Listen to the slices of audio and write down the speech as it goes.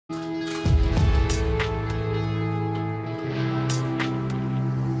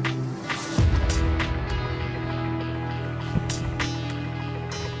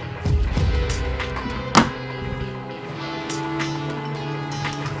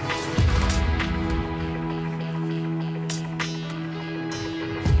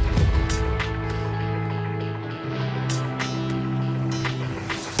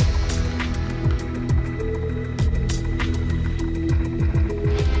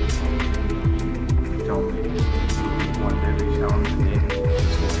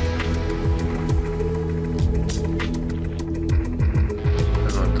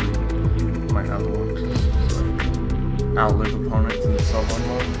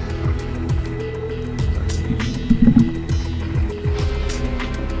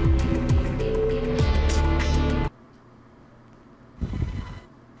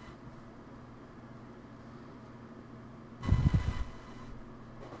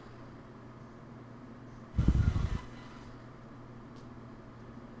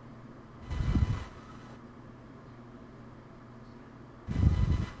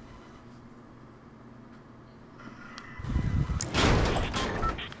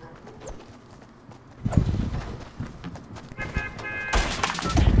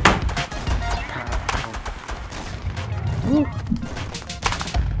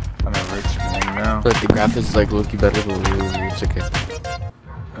now. But the graphics is like low-key better, but it's okay.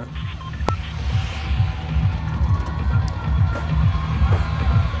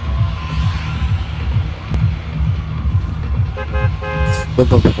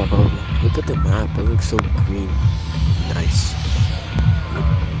 Look at the map, it looks so green. Nice.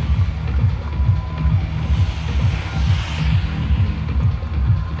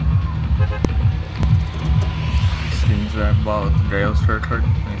 Skins that I bought with Dale's credit card.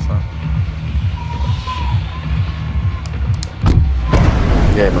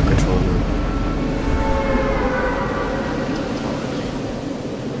 Yeah, my controller.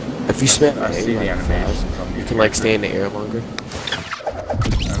 If you spam I see the animations on you can like stay in the air longer.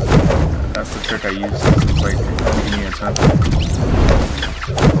 That's the trick I use to like beginning of time.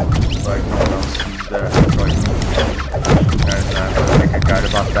 Like no one else used that. Like guys have like a guide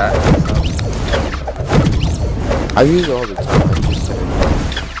about that. I use it all the time.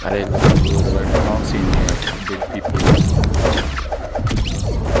 I didn't know it. Like I don't see any like, big people use it.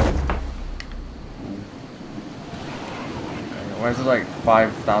 Why is it like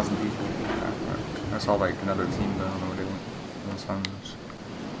 5,000 people? I saw like another team, but I don't know what they want.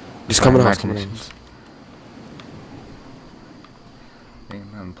 Just coming out, coming out. Damn,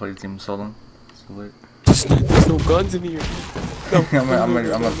 I haven't played team so long. So late. There's no guns in here. No. I'm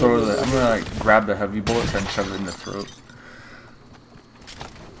gonna throw the. I'm gonna like grab the heavy bullets and shove it in the throat.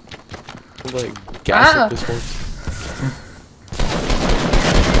 Like gas up this one.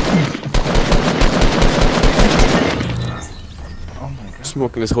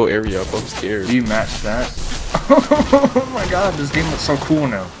 Smoking this whole area up, I'm scared. Do you match that? Oh my god, this game looks so cool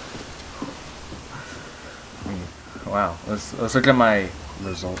now. Wow, let's look at my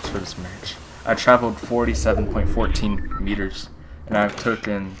results for this match. I traveled 47.14 meters, and I've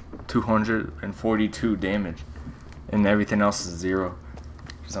taken 242 damage, and everything else is 0.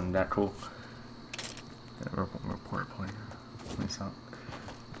 Because I'm that cool. Report player. Let me stop.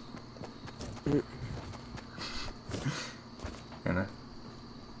 And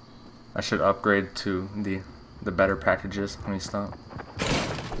I should upgrade to the better packages. Let me stop.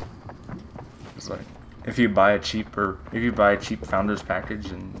 It's like if you buy a cheap founders package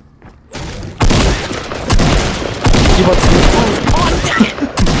and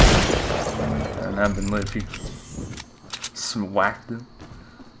I've been lit if you smacked him.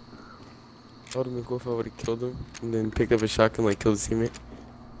 I would have been cool if I would have killed him and then picked up a shotgun like killed his teammate.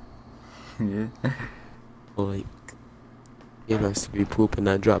 Yeah. Well, like it has to be poop and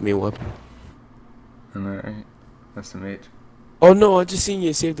not drop me a weapon. Alright, that's the mate. Oh no, I just seen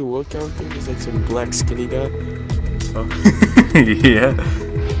you save the world count thing. There's like some black skinny guy. Oh. Yeah.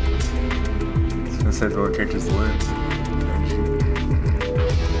 I said the world character's lit.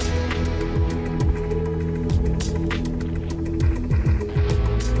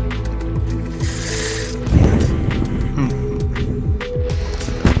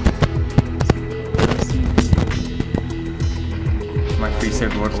 My free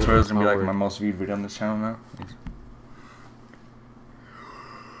saved world tutorial is gonna be like my most viewed video on this channel now.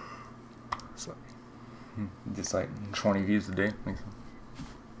 It's like, just like 20 views a day.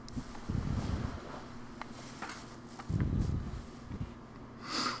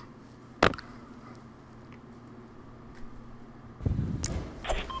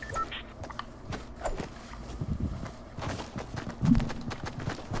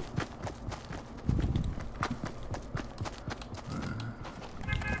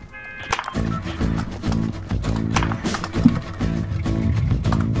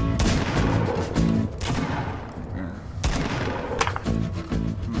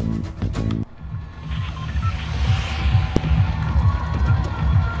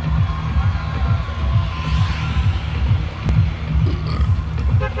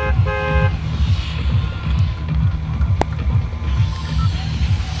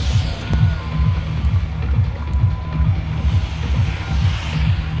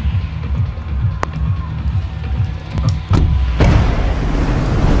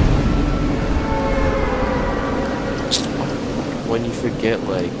 When you forget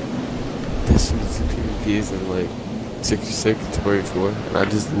like this is the PvPs in like 66 to 44, and I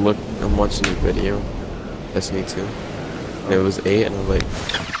just look, I'm watching a video, Destiny 2, and it was 8, and I'm like,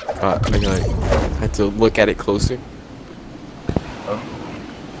 God, I had to look at it closer. Oh.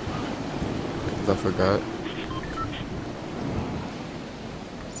 Cause I forgot.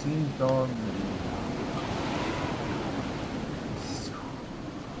 See, dog.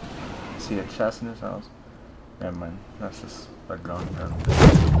 See a chest in his house? Never mind. That's just a gun.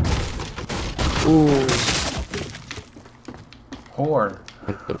 Ooh. Whore.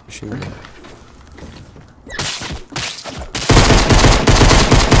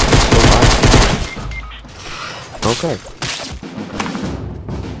 Okay.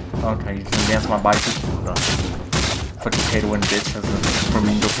 Okay, you can dance my bicycle. No. Fucking pay to win bitch as a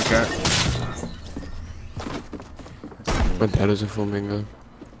flamingo pickaxe. My dad is a flamingo.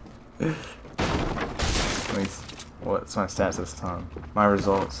 What's my stats this time? My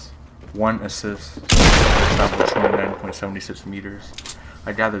results. 1 assist. I traveled 29.76 meters.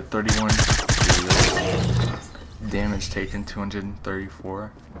 I gathered 31 materials. Damage taken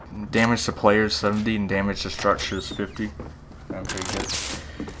 234. Damage to players 70 and damage to structures 50. I'm pretty good.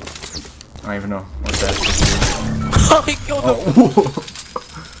 I don't even know what that is. Oh, he killed him!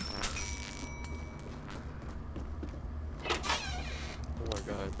 Oh my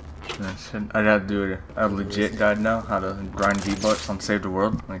god. I gotta do a legit guide now, how to grind V-Bucks on Save the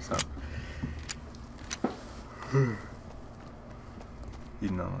World. Like so. You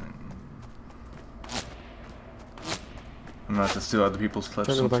know, I'm not to steal other people's clips.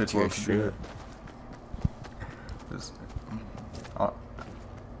 Trying to go back to your stream. Just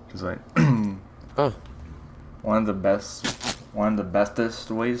like Oh. one of the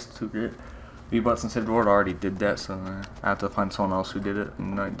bestest ways to get V-Bucks and Save the World. I already did that, so I have to find someone else who did it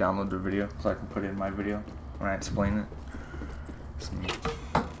and like download the video so I can put it in my video when I explain it. So,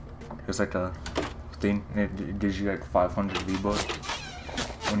 it's like a thing, and it gives you like 500 V-Bucks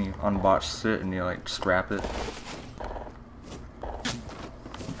when you unbox it and you like scrap it.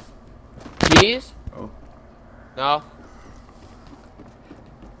 Keys? Oh. No.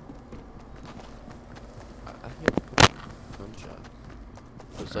 I hear gunshots.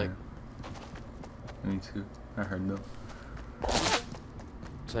 It's like. Me too. I heard them.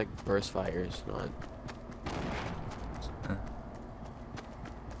 It's like burst fires, not.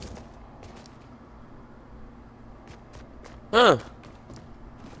 Huh.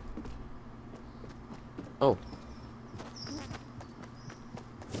 Oh.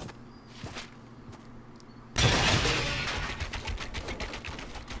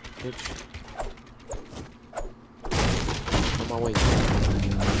 Bitch. On my way.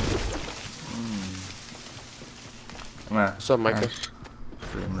 What's up, Micah?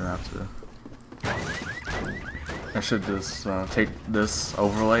 I should just take this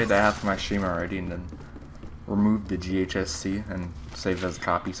overlay that I have for my stream already and then remove the GHSC and save it as a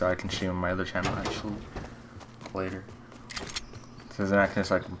copy so I can stream on my other channel actually later. So then I can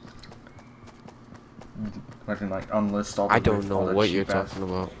just like unlist all the I don't know what you're talking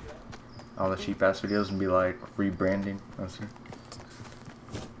about. All the cheap ass videos and be like rebranding. That's it.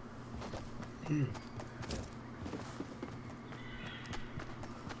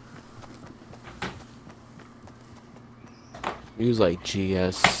 Use like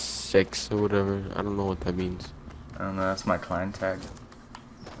GS6 or whatever. I don't know what that means. I don't know. That's my client tag,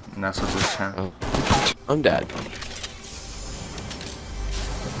 and that's what this channel. Oh, I'm dead.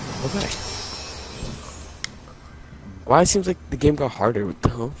 Okay. Why it seems like the game got harder? What the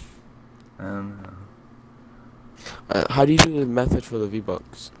hell? I don't know. How do you do the method for the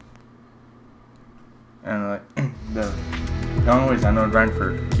V-Bucks? And like the only ways I know to grind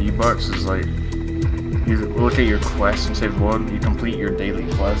for V-Bucks is like you look at your quests and say, well, you complete your daily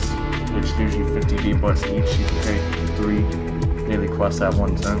quests, which gives you 50 V-Bucks each. You can take 3 daily quests at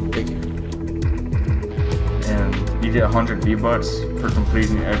one time. Thank you. And you get 100 V-Bucks for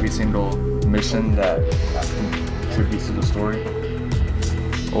completing every single mission that contributes to the story.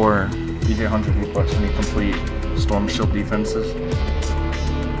 Or you get 100 V-Bucks when you complete storm shield defenses,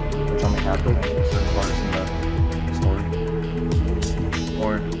 which only happen in certain parts in the story.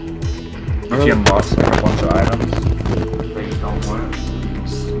 Or if you unbox a bunch of items that you don't want, you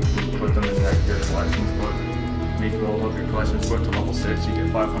can put them in like your collections book. Make roll up your collections book to level 6, you get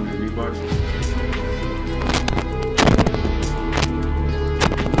 500 V-Bucks.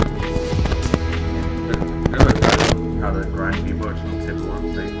 There's a guide how to grind V-Bucks and tip work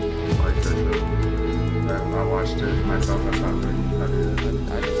thing. I watched it myself. That's not really how to do it.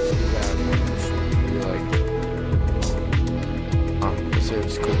 I just do that. You're like, this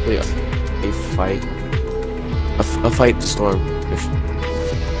is complete a fight. A fight the storm mission.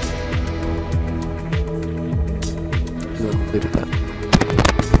 You completed that.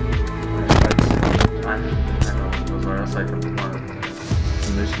 I know those are like a part of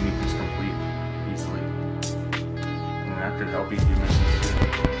the mission you can just complete easily. And that could help you do missions too.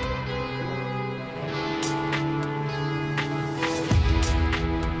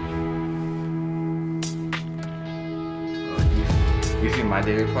 Usually my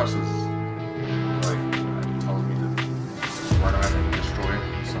daily quest is like tells me to run around and destroy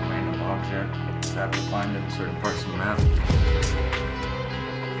some random object that I have to find in certain parts of the map.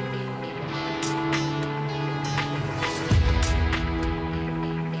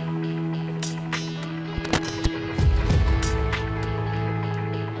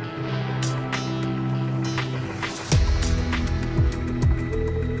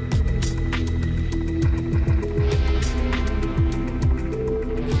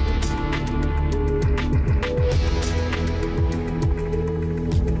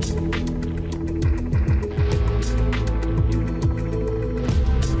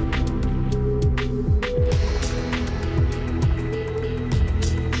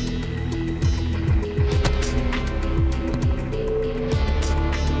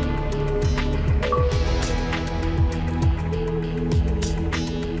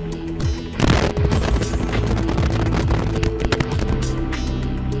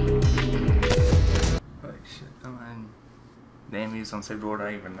 unsaved world,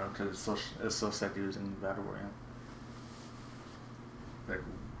 I even know because it's so sad he was in Battle Royale. Like,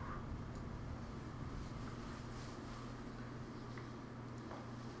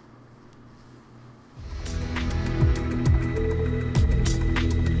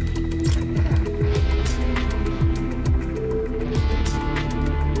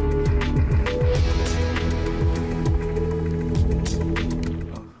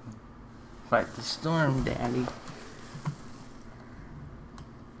 fight the storm, Daddy.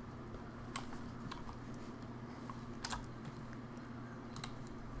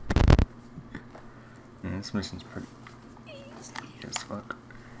 Yeah, this mission's pretty easy as fuck.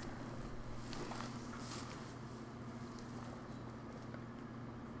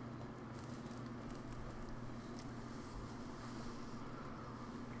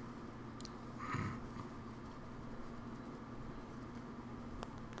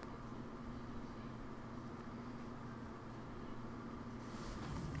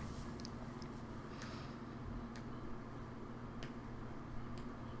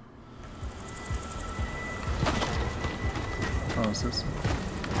 Oh, is this?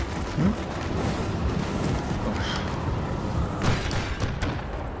 Hmm? Oh,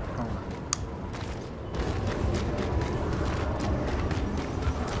 oh.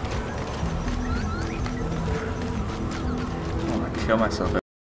 I kill myself.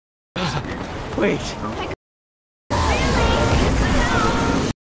 Wait. Oh.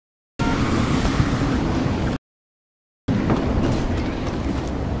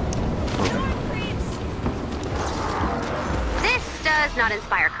 Does not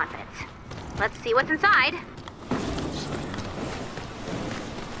inspire confidence. Let's see what's inside.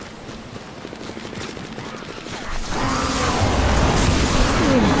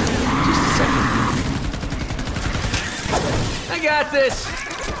 Just a second. I got this.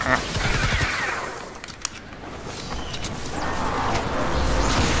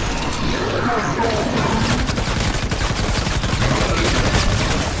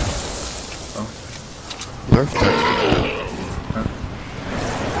 Perfect.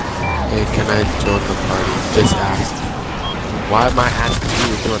 Hey, can I join the party? Just asked. Why am I asking you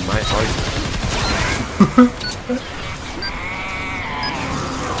to join my party?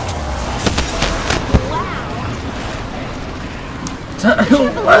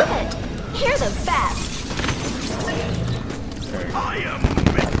 What? You're the best. I am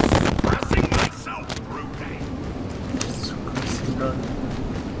expressing myself through game.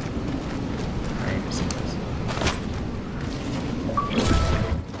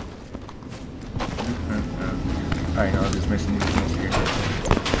 I know this mission is here.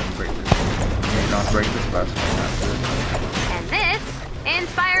 Break this. May not break this last one. And this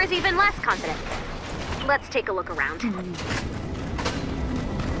inspires even less confidence. Let's take a look around.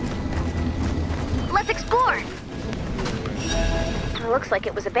 Let's explore. It looks like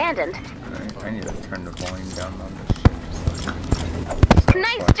it was abandoned. I need to turn the volume down on this shit.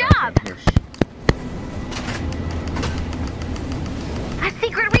 Nice job! A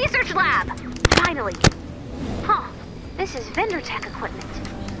secret research lab! Finally! Huh. This is vendor tech equipment.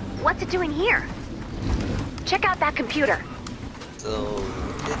 What's it doing here? Check out that computer. So,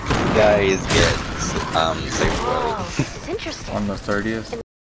 did you guys get saved Oh, this is interesting. On the 30th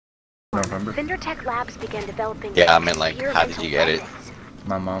November. Vendor tech labs began developing... Yeah, I mean, like, how did you get it?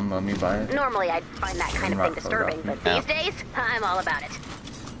 My mom let me buy it. Normally I'd find that kind of thing disturbing, but these days, I'm all about it.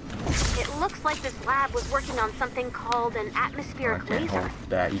 It looks like this lab was working on something called an atmospheric I can't laser. hold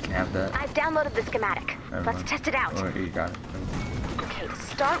that. You can have that. I've downloaded the schematic. Never Let's mind. test it out. Oh, you got it. Okay, to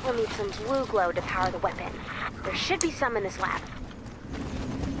start, we'll need some blue glow to power the weapon. There should be some in this lab.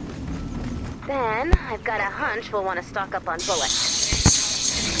 Then, I've got a hunch we'll want to stock up on bullets.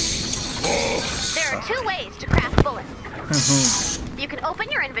 There are two ways to craft bullets. You can open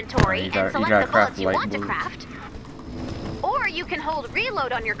your inventory and select the bullets you want to craft. Or you can hold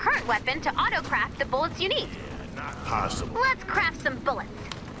reload on your current weapon to auto-craft the bullets you need. Not possible. Let's craft some bullets.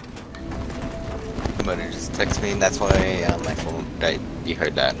 Somebody just text me, and that's why my phone died. You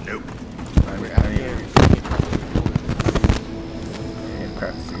heard that? Nope. I need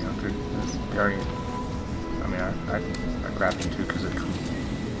crap 300. I mean, I grabbed them too because it's cool.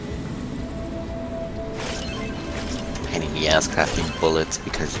 Pain in the ass crafting bullets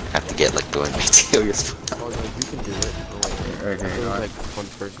because you have to get like the materials. Oh, no, you can do it. Okay, You're like one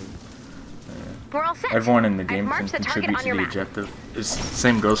person. We're all set. Everyone in the I've game can marked the target contribute on to your the map. objective. It's the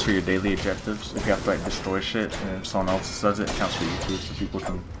same goes for your daily objectives. If you have to like destroy shit and if someone else does it, it counts for you too, so people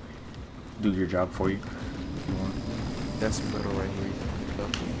can do your job for you if you want. That's metal right here.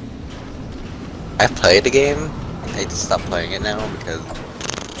 I played the game. I just stopped playing it now because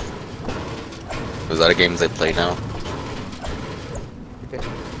there's other games I play now. Okay.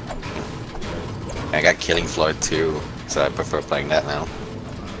 I got Killing Floor 2, so I prefer playing that now.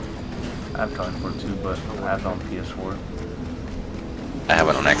 I have Killing Floor 2, but I have it on PS4. I have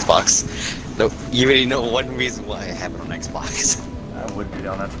it on Xbox. No, you already know one reason why I have it on Xbox. I would be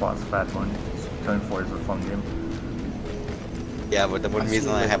on Xbox if I had money. Killing Floor is a fun game. Yeah, but the one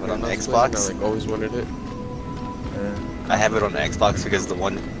reason I have it on I Xbox, like always wanted it. I have it on Xbox because the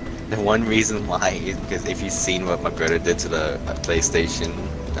one reason why is because if you've seen what my brother did to the PlayStation,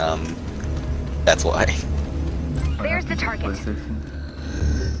 that's why. There's the target. PlayStation.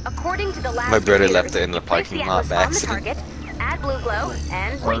 According to the last My brother computers, left it in the place parking lot by atlas on the accident. target, add blue glow,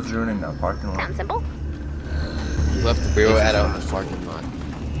 and What was wait. doing in that parking lot? Sounds simple. You left the We were at PlayStation in the parking lot.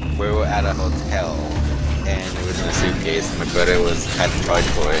 We were at a hotel, and it was in a suitcase. My brother had to charge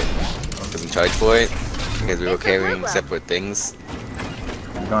for it. Was in charge for it because we were It's a blue carrying glow. separate things.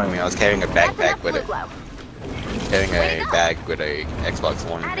 Going. I mean, I was carrying a That's backpack enough with blue it, glow. carrying Way to a go. bag with a Xbox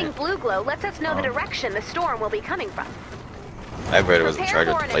One in Adding it. blue glow lets us know the Oh. direction the storm will be coming from. My brother was in Prepare charge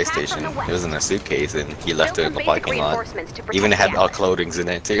of for the an attack from PlayStation. the west. It was in a suitcase, and he left Build it in some the basic parking lot. reinforcements to protect Even the had our atlas. clothing in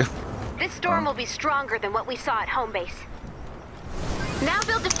it too. This storm will be stronger than what we saw at home base. Now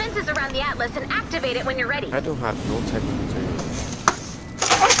build defenses around the atlas and activate it when you're ready. I don't have no type of material.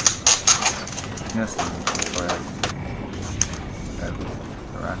 Yes.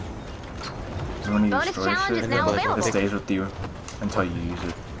 Alright. So when you Bonus destroy challenge shit, is now like, it available. stays with you until you use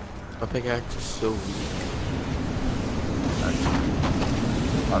it. My pickaxe is so weak.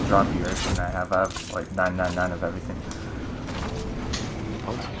 I'll drop you everything I have. I have like 999 of everything.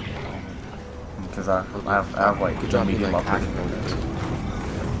 Because I have like Good the job being medium like upgrade. hacking on it.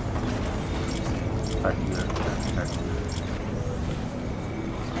 If I can do it. Okay.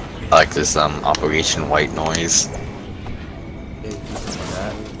 I like this Operation White Noise. Hey,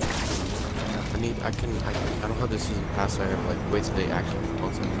 I don't have the season pass, so I gotta like wait till they actually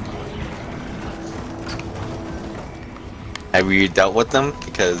launch it. Have you dealt with them?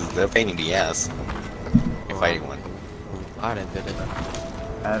 Because they're a pain in the ass. You're fighting one. I'm glad I did it.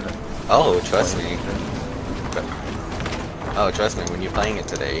 I haven't. Oh, trust me. Oh, trust me, when you're playing it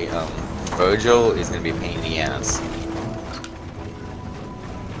today, Virgil is gonna be a pain in the ass.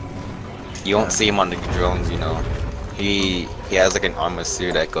 You won't see him on the drones, you know. He has like an armor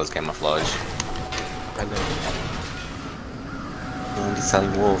suit that goes camouflage. I know. Oh, he's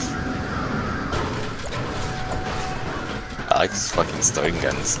selling wolf. I like these fucking stun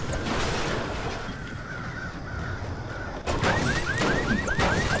guns.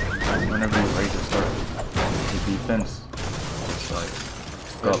 Whenever you're ready to start the defense, it's like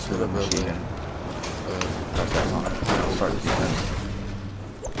go up to the machine and press that on it. It'll start defense.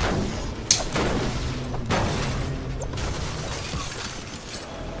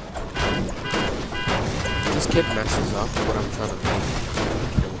 This kid messes up what I'm trying to make.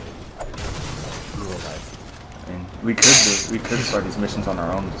 In real life. And we could start these missions on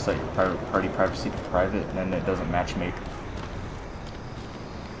our own, just like party privacy private, and then it doesn't matchmake.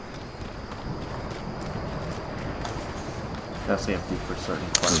 That's the FD for certain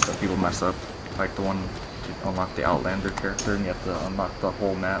quests that people mess up, like the one to unlock the Outlander character, and you have to unlock the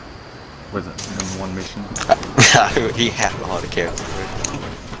whole map with in one mission. He had all the characters.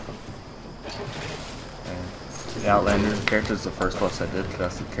 And the Outlander character is the first boss I did, because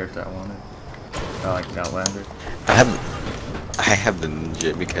that's the character I wanted. I like the Outlander. I have the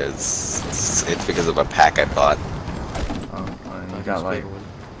ninja because it's because of a pack I bought. And you got like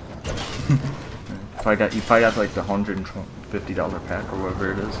you probably got like the $150 pack or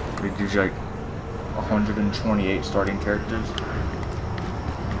whatever it is. It gives you like 128 starting characters.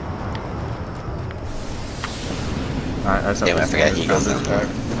 Damn, I forgot he goes in there.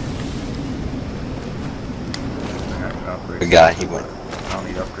 The guy, he went. I don't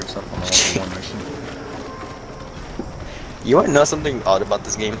need to upgrade stuff on the level 1 mission. You wanna know something odd about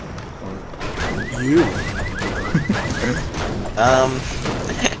this game? You.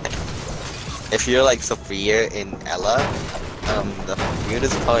 If you're like Sophia and Ella, the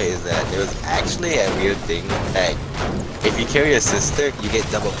weirdest part is that there was actually a weird thing that if you carry a sister, you get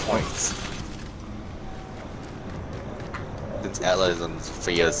double points. Since Ella is on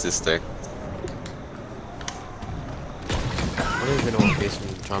Sophia's sister. I don't even know what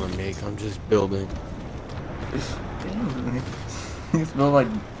basement I'm trying to make. I'm just building. You build like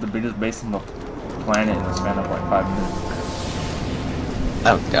the biggest base on the planet in the span of like 5 minutes.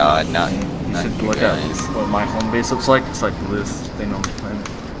 Oh god, not You should you look guys. at what my home base looks like. It's like this thing on the planet.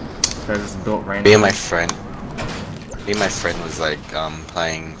 I just built randomly. Me and my friend was like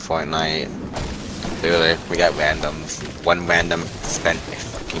playing Fortnite. Literally, we got randoms. One random spent a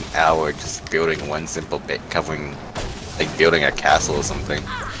fucking hour just building one simple bit covering like building a castle or something.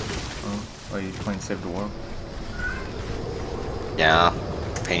 Oh, you playing Save the World? Yeah,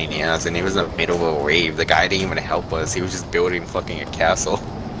 pain in the ass, and he was in the middle of a wave. The guy didn't even help us. He was just building fucking a castle.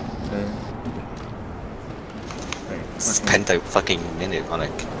 Yeah. Spent a fucking minute on it.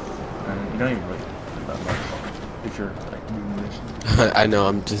 You don't even really that much if you're like doing this. I know,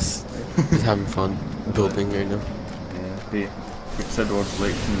 I'm just having fun building right now. Yeah, he said the world's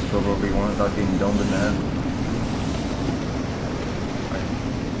late, can build whatever you want without getting domed in the head. Like,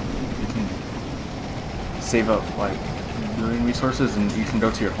 you can save up like building resources, and you can go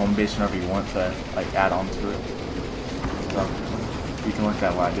to your home base whenever you want to like add on to it. So you can look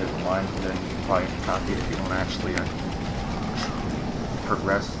at what I did with mine, and then you can probably copy it if you don't actually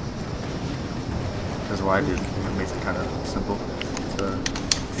progress. Because what I did makes it kind of simple to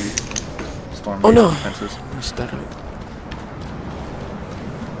do storm defenses. What's that?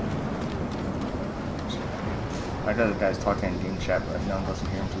 I got the guys talking in game chat, but no one doesn't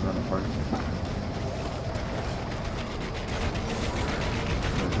hear him because we're in the party.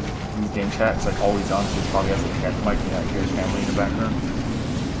 In game chat, it's like always on, so he probably has a cat mic and like hear his family in the background.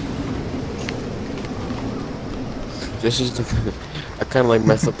 This is the I kind of like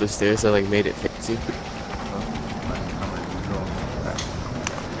messed up the stairs. I like made it fancy.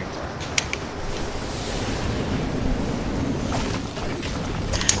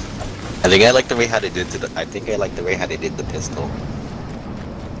 I think I like the way how they did I think I like the way how they did the pistol.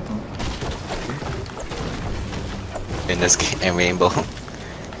 In this game, in Rainbow.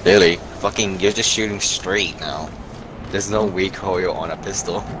 Really, fucking, you're just shooting straight now. There's no recoil on a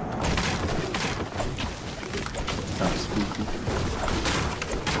pistol. Sounds spooky.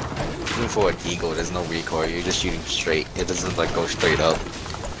 Even for a deagle, there's no recoil. You're just shooting straight. It doesn't like go straight up.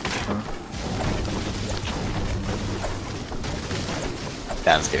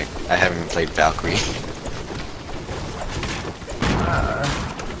 Nah, I'm just kidding. I haven't even played Valkyrie.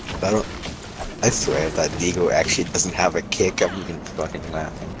 I swear if that deagle actually doesn't have a kick, I'm even fucking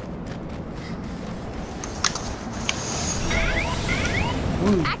laughing.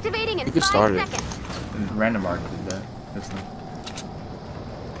 Activating in You could 5 start it. seconds. Random arc did that.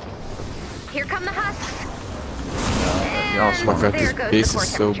 Here come the husks. Y'all And smart. God, there this goes base the core is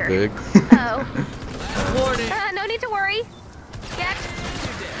so temperature. big. Oh. No need to worry. Yet.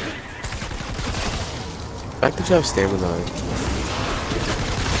 I could have stamina.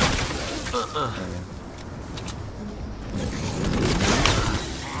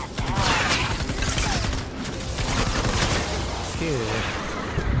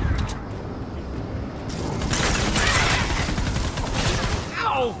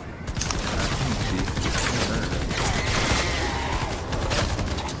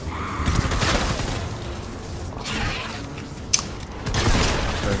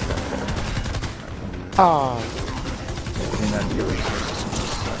 Ah.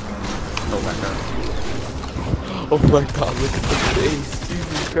 Oh my god, look at the face.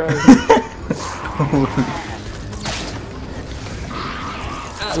 Jesus Christ.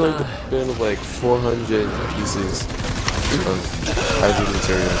 It's like been like 400 pieces of hydrogen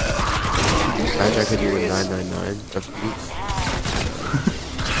material. Imagine I could do a 999 of each.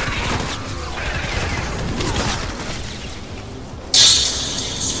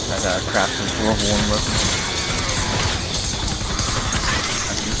 I got a crafting for level 1 weapon.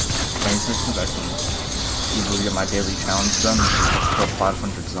 Playing systems, I can easily get my daily challenge done, which is just kill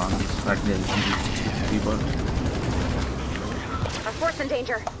 500 zombies. I can get an easy 250 bucks. Our fort's in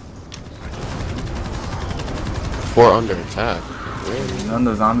danger. 4 under attack. Really? None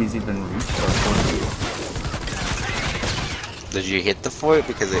of the zombies even reached our fort. Did you hit the fort?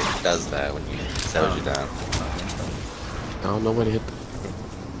 Because it does that when you settles you down. I don't know where to hit the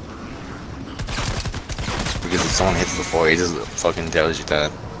Because if someone hits the fort, it just fucking tells you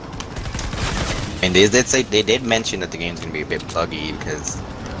that. And they did say they did mention that the game's gonna be a bit buggy because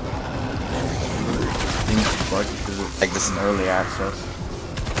Like this is an early access.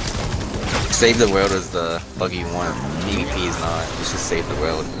 Save the World is the buggy one. PvP is not. It's just Save the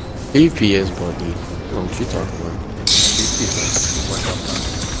World. PvP is buggy. What you talking about?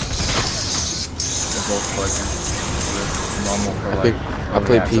 They're both buggy. Normal for I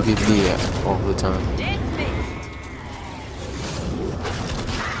play early access PvP games. all the time.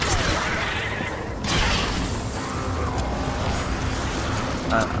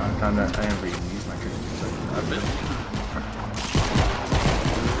 I never even use my characters. I've been.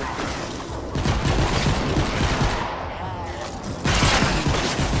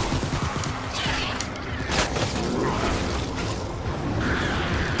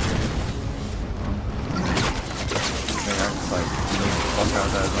 Yeah, that's like, fuck out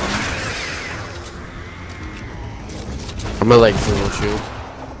that zone. I'm at like 0 shield.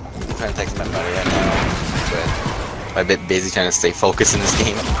 I'm trying to text my buddy right now, but I'm a bit busy trying to stay focused in this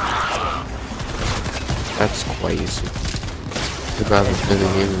game. That's crazy. I'd rather play the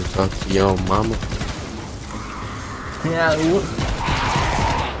game and talk to your mama. Yeah.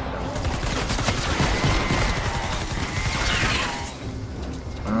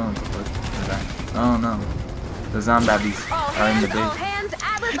 Oh no. The zombies are in the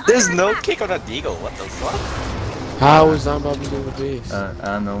base. There's no kick on a deagle, what the fuck? How is zombies in the base?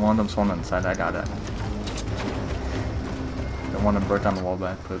 And the one of them spawned inside, I got it. The one that broke down the wall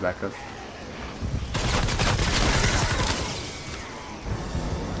back, put it back up.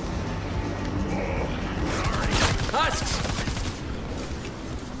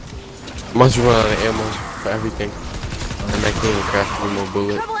 Must run out of ammo for everything. And I can't even craft one more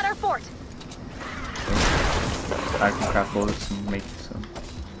bullet. Trouble at our fort. I can craft bullets and make some.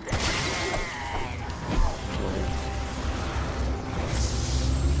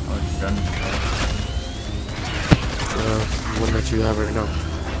 Oh, it's done. One that you have right now.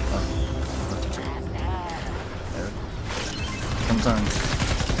 Sometimes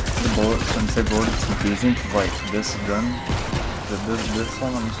the bullets, when I say bullets, it's confusing because like this gun, this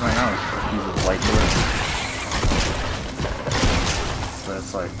one I'm using right now uses light bullets. But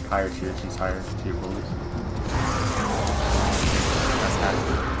it's like higher tier, she's higher tier bullets. That's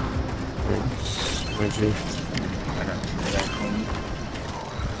accurate. Where'd you? I got that clean.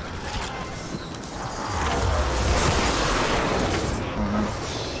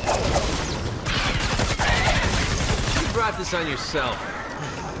 You brought this on yourself.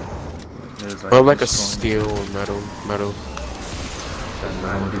 Or like a steel or metal. And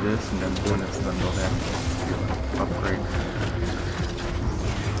then we'll do this, and then when it's done, we'll have upgrade.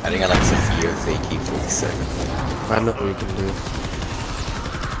 I think I like Sophia's AK-47. I know what we can do.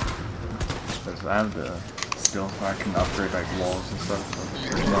 Because I have the skill where I can upgrade like walls and stuff.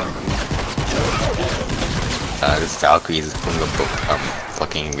 So it's not cool. This Valkyrie is putting a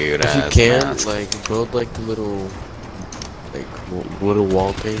fucking weird ass. If you can, mask. like, build like the little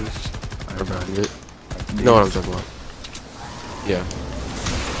wall things around it. You know what I'm talking about? Yeah.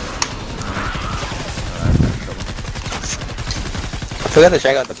 I forgot to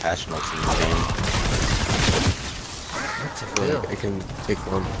check out the patch notes in the game. Like, I can take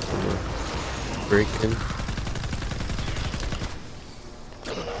one from the break-in.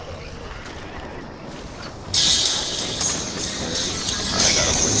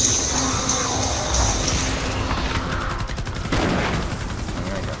 I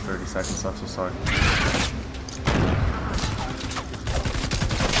got 30 seconds left, so sorry.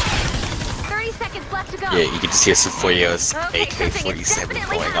 30 seconds left to go. Yeah, you can see Sophia's Okay, something is AK-47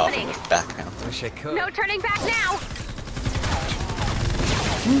 definitely going off in happening. the background. Wish I could. No turning back now.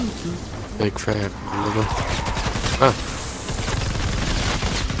 Big fan. Ah,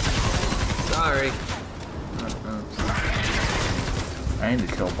 Sorry. I need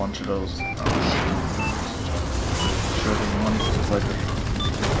to kill a bunch of those. Shooting ones, just like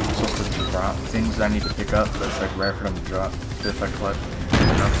supposed to drop things I need to pick up, but it's like rare for them to drop. If I collect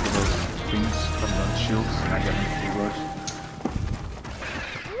enough of those things from the shields, and I get them to rush.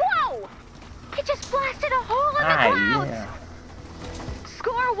 Whoa! It just blasted a hole in the clouds. Yeah.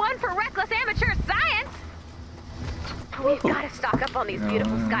 Score 1 for reckless amateur science. We've got to stock up on these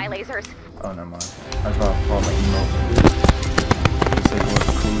beautiful sky lasers. Oh, never mind. I was about to call my emote. It's like what's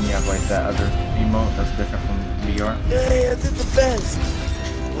cool when you have like that other emote that's different from VR. hey, I did the best.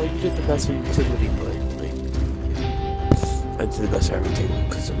 Well, you did the best for utility, but like, I did the best for everything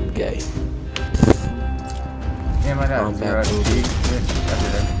because I'm gay. Yeah, my God, zero HD. I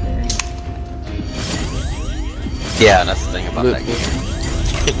did everything. Yeah, that's the thing about that game.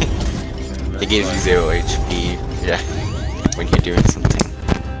 It gives you 0 HP, yeah, when you're doing something.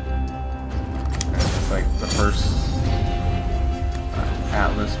 It's like the first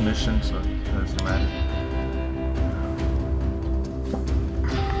Atlas mission, so it doesn't matter.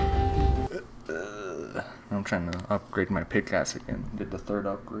 I'm trying to upgrade my pickaxe again. Did the third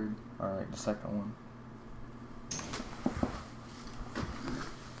upgrade. Alright, the second one.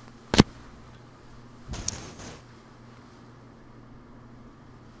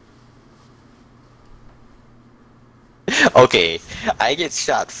 Okay, I get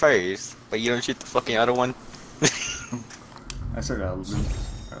shot first, but you don't shoot the fucking other one. I still got a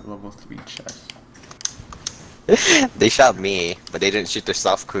level 3 chest. They shot me, but they didn't shoot the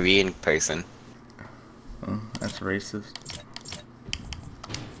South Korean person. Oh, that's racist.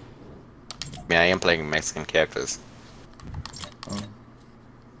 I mean, I am playing Mexican characters. Oh.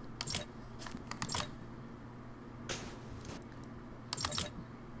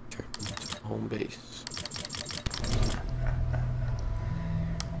 Home base.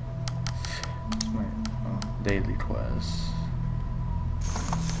 Daily quest.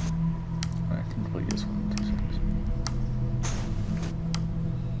 I can complete this one in 2 seconds.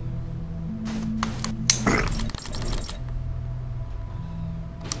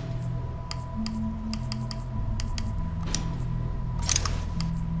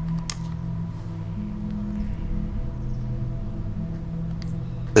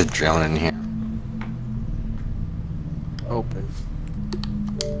 There's a drone in here. Open.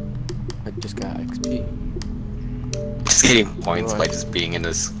 I just got XP. Just getting points by just being in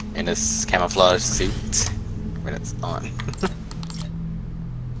this camouflage suit when it's on.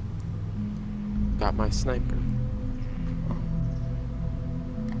 Got my sniper.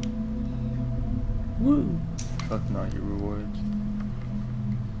 Woo! Fuck not your rewards.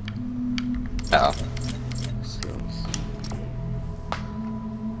 Oh. Skills.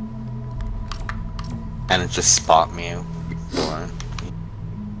 And it just spot me before.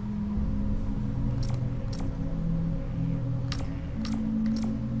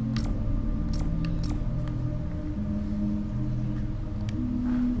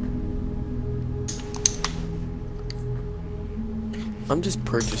 I'm just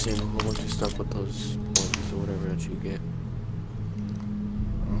purchasing a whole bunch of stuff with those points or whatever that you get.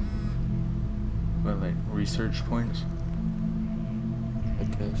 What, like research points? I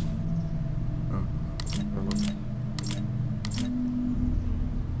guess. Oh. I don't know.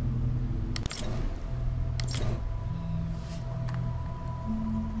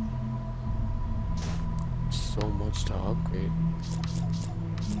 So much to upgrade.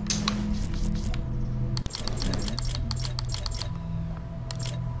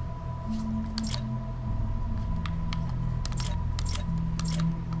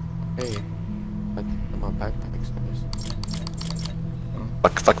 Hey, my backpack's nice.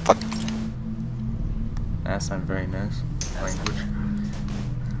 Fuck. That sounds very nice. Language.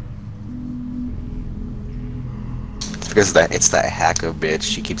 It's because it's that hacker bitch.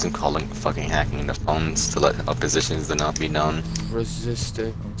 She keeps him calling fucking hacking the phones to let oppositions to not be known.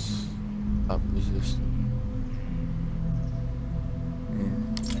 Resistance. Up resistance.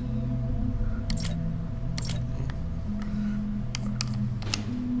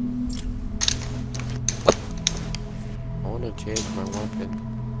 I wanna change my weapon.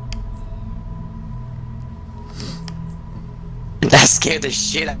 That scared the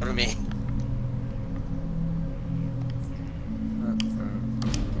shit out of me.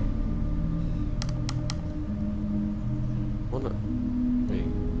 Wanna wait?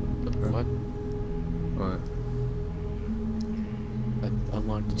 What? What? I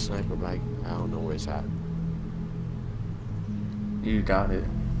unlocked the sniper bag. I don't know where it's at. You got it.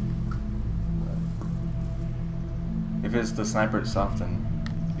 If it's the sniper itself, then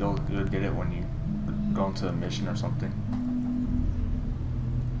you'll get it when you go into a mission or something,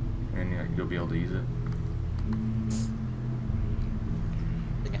 and you'll be able to use it.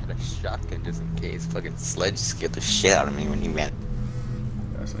 I think I had a shotgun just in case. Fucking sledge scared the shit out of me when you ran.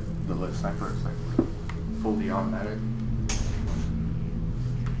 That's like the lit sniper is like fully automatic.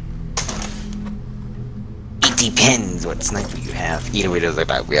 It depends what sniper you have. Either way, there's like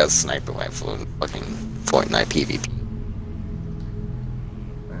that real sniper rifle in fucking Fortnite PvP.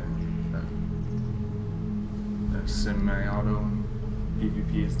 And semi-auto and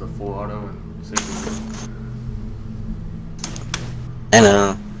PvP is the full auto and single. I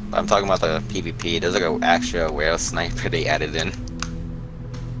know. I'm talking about the PvP. There's like an actual rail sniper they added in.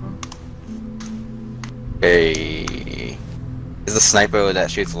 Hey, it's a sniper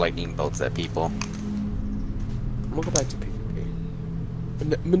that shoots lightning bolts at people. I'm gonna go back to PvP.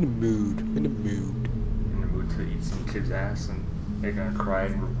 I'm in the mood. In the mood to eat some kid's ass, and they're gonna cry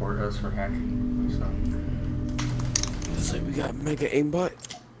and report us for hacking. So. It's like we got mega aimbot.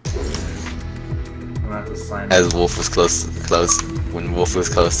 I'm gonna have to sign As Wolf was close, when Wolf was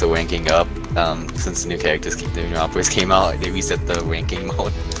close to ranking up, since the new characters, the new operators came out, they reset the ranking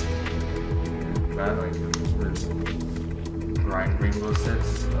mode. That like this grind rainbow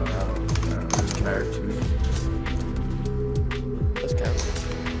sets. This character. Let's carry.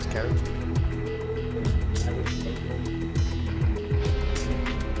 Let's carry.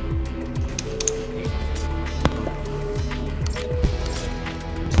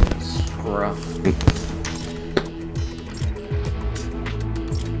 Scruff.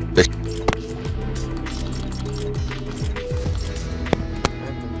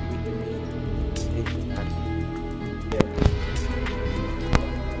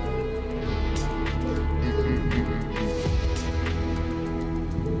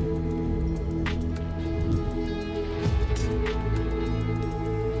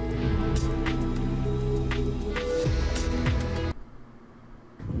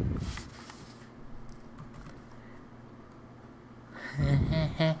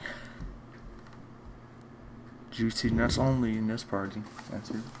 juicy nuts only in this party. That's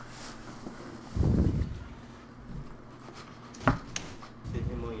it.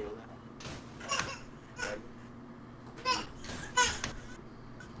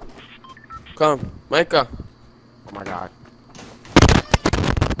 Come, Micah. Oh my god.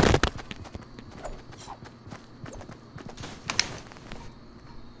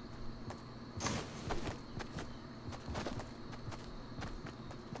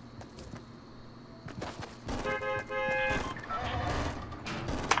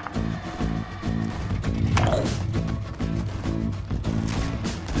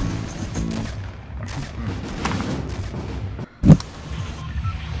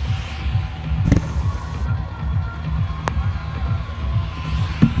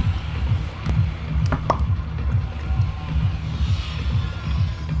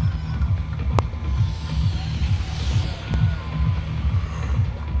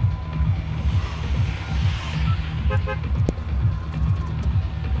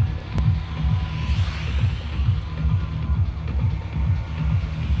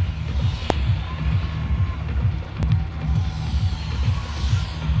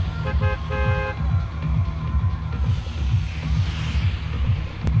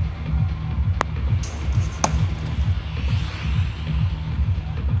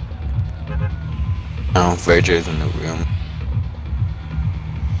 Oh, Verger's in the room.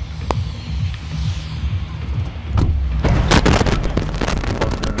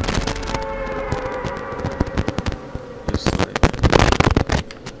 Just like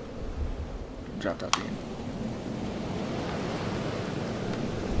dropped out the end.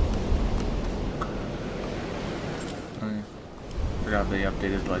 Forgot they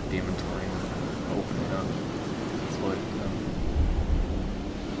updated like the inventory and opened it up. That's what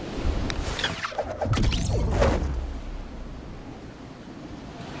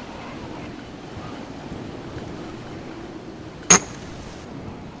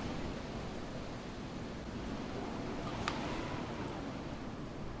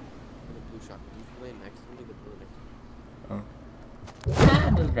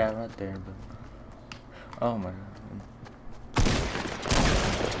there's a guy right there, but oh my god.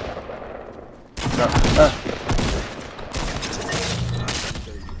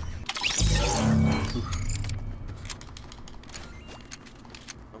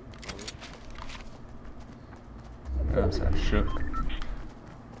 No, I'm sorry, shook.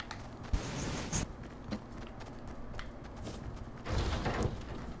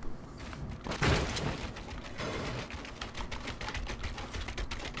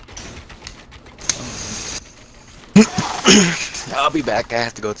 I'll be back. I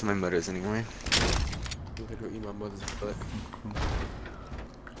have to go to my mother's anyway. I'm gonna go eat my mother's butt.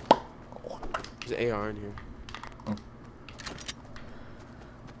 There's an AR in here. Oh.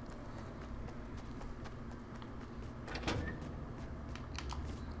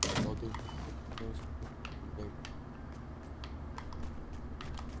 I'll do.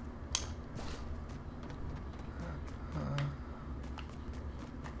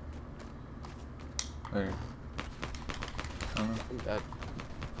 There. I'm dead.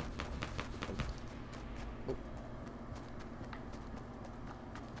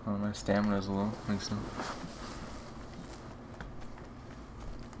 Oh, my stamina's low. I think so.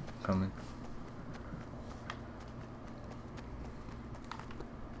 Coming.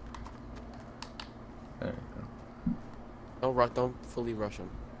 There you go. Don't fully rush him.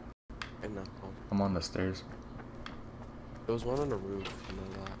 And no, don't. I'm on the stairs. There was one on the roof, you know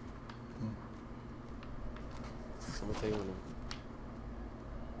that. I'm gonna tell you when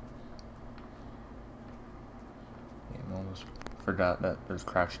Yeah, I almost forgot that there's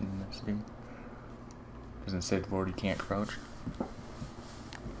crouching in this game. Doesn't say the board you can't crouch.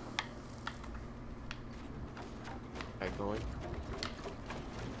 I'm going.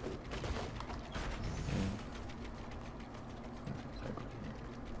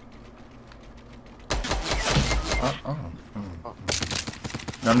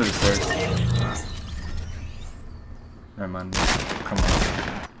 Under the stairs. Never mind. Come on.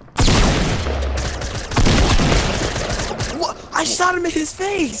 What? I shot him in his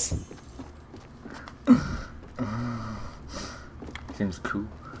face! Seems cool.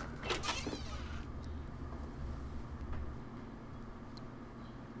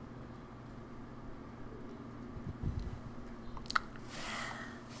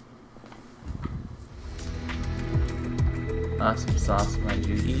 Awesome sauce, my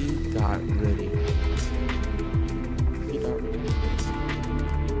dude. He got ready. He got ready.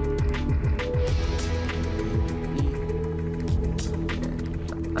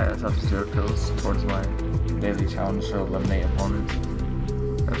 I just have 0 kills towards my daily challenge to eliminate opponents.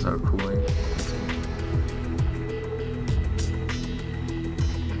 That's our cool aim.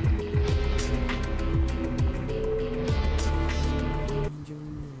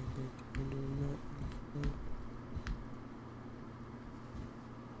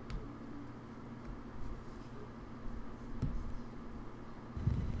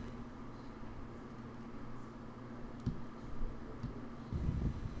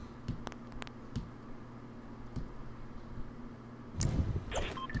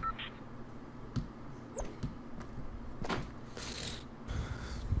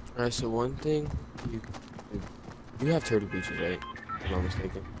 Alright, so one thing, you have Turtle Beaches, right? If I'm not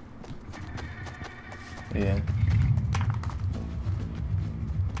mistaken. Yeah.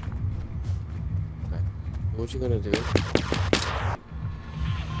 Okay. What you gonna do?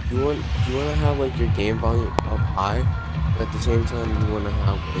 You want to have like your game volume up high, but at the same time you want to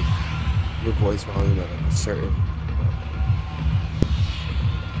have like your voice volume at like a certain.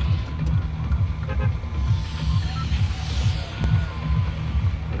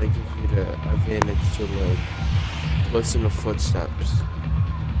 And it gives you the advantage to like listen to footsteps.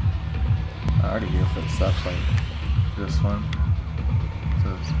 I already hear footsteps like this one. So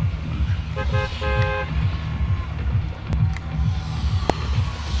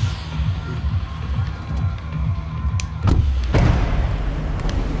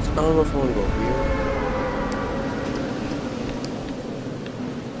I don't know if I want to go here.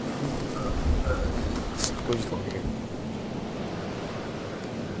 We'll just go here.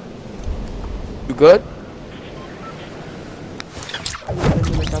 You good? I'm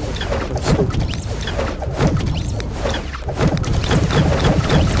stupid.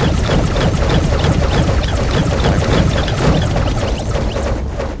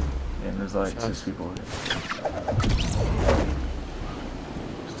 and there's like 6 people here.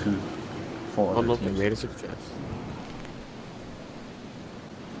 There's 2, 4 Oh other look, they teams. made a success.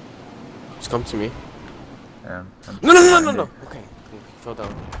 Just come to me. I'm No. Okay, he fell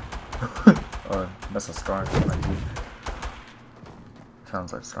down. Oh, that's a star. Like,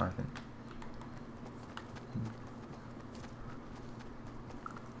 sounds like star, I think.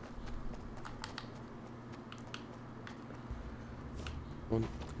 One, come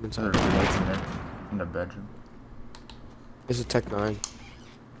There's inside. lights in there, in the bedroom. There's a Tech 9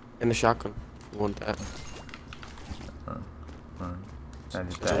 and a shotgun. You want that? I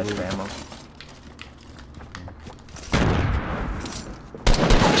just added ammo.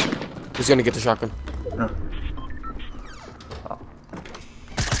 He's gonna get the shotgun. No.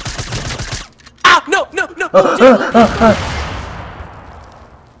 Ah! No! Oh no!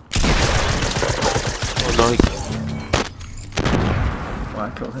 Well, I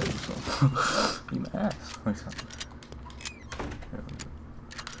killed him, so. You my ass. Wait, so.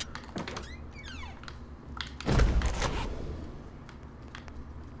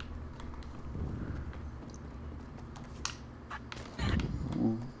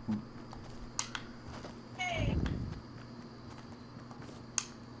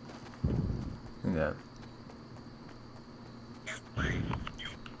 Yeah.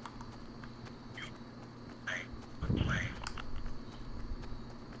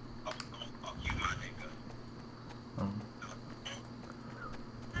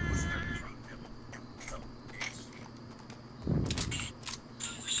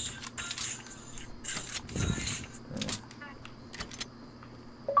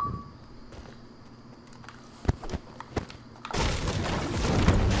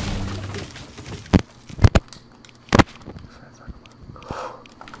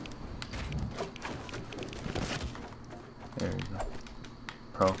 There you go.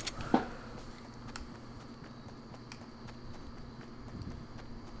 Pro.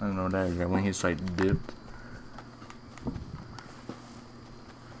 I don't know what that is. Right when he's like dipped.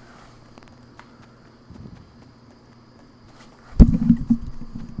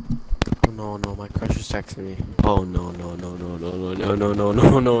 Oh no, my crush is texting me. Oh no.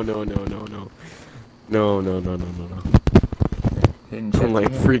 I'm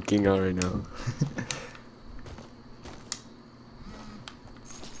like freaking out right now.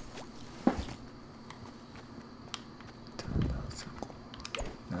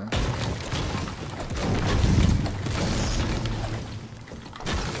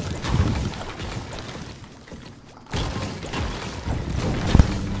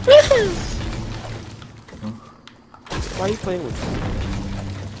 Why are you playing with me?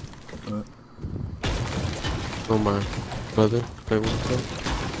 What? Oh my brother, play with me.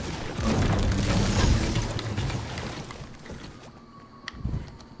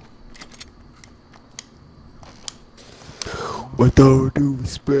 With all due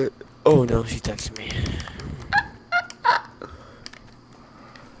respect. Oh no, she texted me.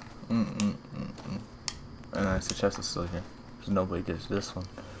 And I the chest is still here. Because nobody gets this one.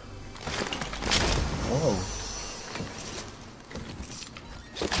 Whoa.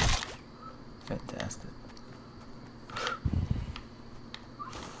 Fantastic.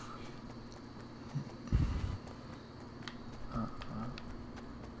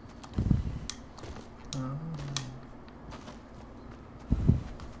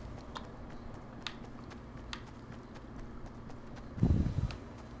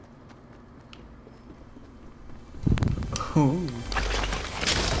 Ooh.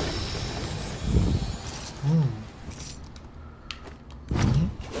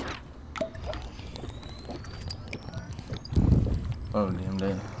 Oh damn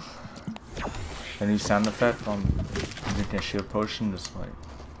day. The new sound effect on drinking a shield potion just like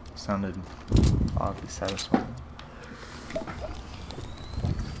sounded oddly satisfying.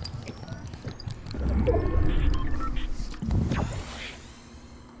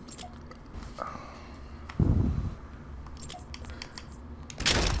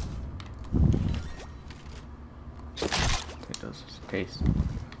 Take those as a case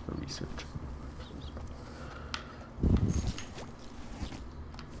for research.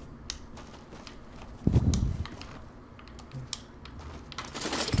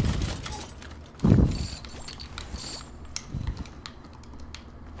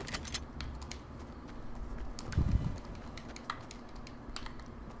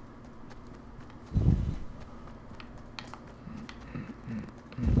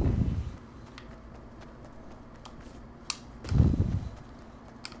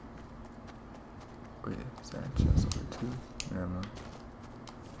 Wait, is that chest over two? Never mind.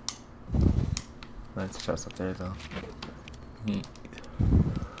 That's chest up there though.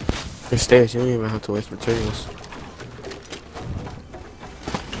 Your stairs, you don't even have to waste materials.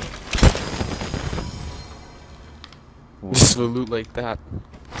 Just a loot like that.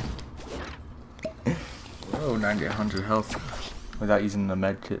 Whoa, 9800 health without using the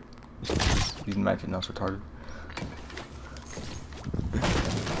med kit. Using med kit now is retarded.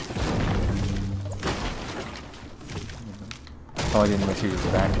 Oh, I didn't materials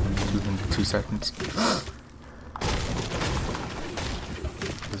back in 2 seconds.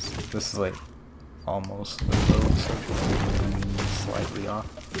 This is like almost like low, so slightly off.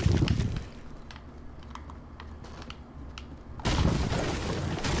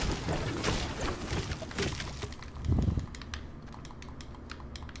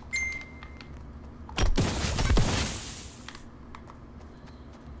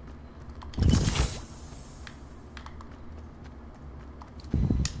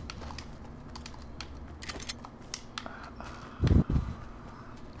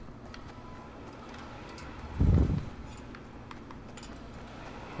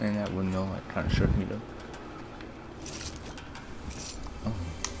 And that windmill like kind of shook me though. Oh.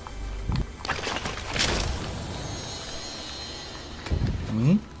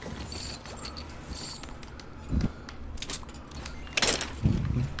 Me?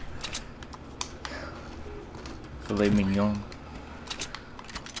 Filet mignon.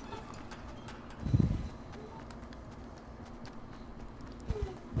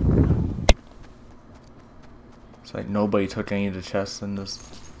 It's like nobody took any of the chests in this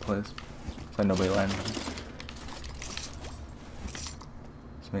place. It's like nobody landed.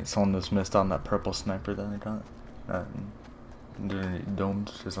 So someone just missed on that purple sniper that I got. Didn't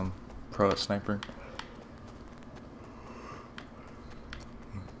domes, just some pro at sniper.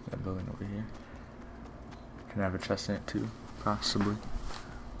 That building over here. Can I have a chest in it too? Possibly.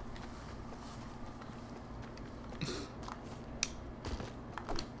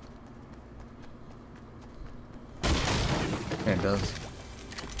 Yeah, it does.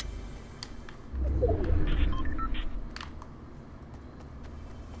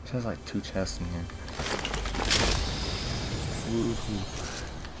 It has like 2 chests in here. Woohoo.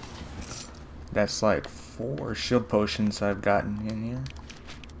 That's like 4 shield potions I've gotten in here.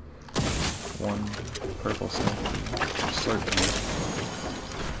 1 purple slurpee.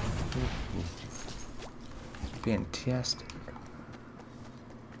 Fantastic.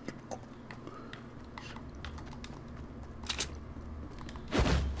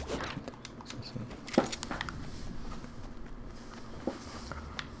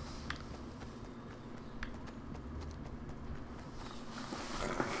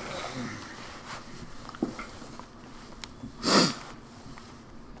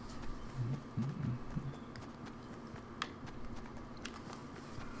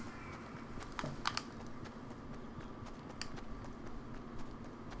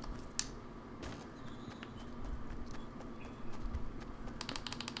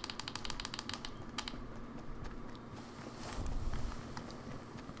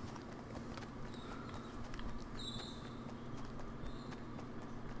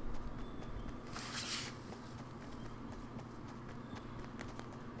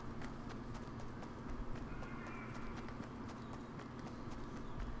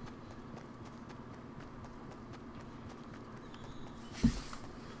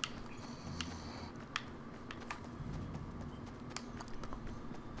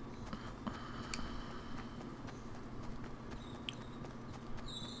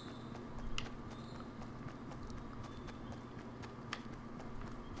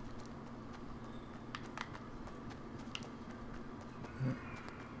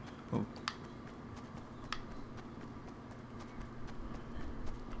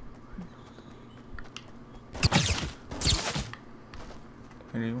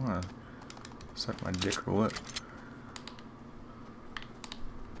 Suck my dick or what?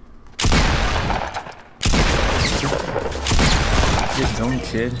 Get zoned,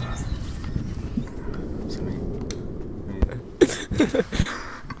 kid.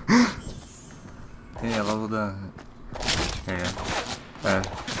 Yeah, leveled up. Yeah.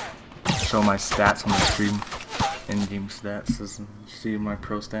 Show my stats on the stream. In-game stats. See my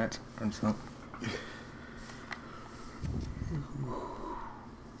pro stats and stuff.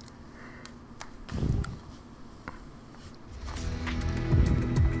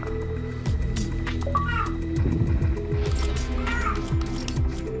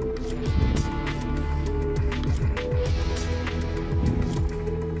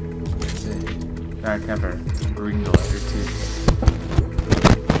 I have a green glider too.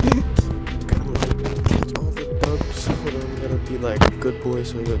 All the dubs for them gotta be like good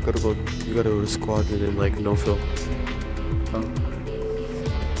boys, so you gotta go to squad and then like no fill. Oh.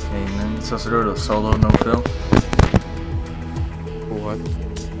 And then it's supposed to go to solo no fill. What?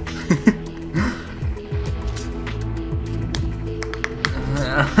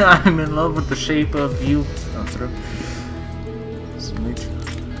 I'm in love with the shape of you. Oh, through. Smooch.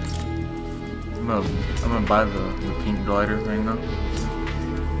 I'm gonna buy the pink glider right now.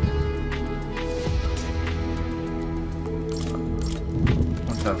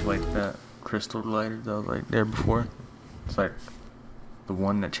 Once I have like that crystal glider that was like there before. It's like the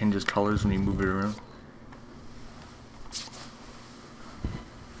one that changes colors when you move it around.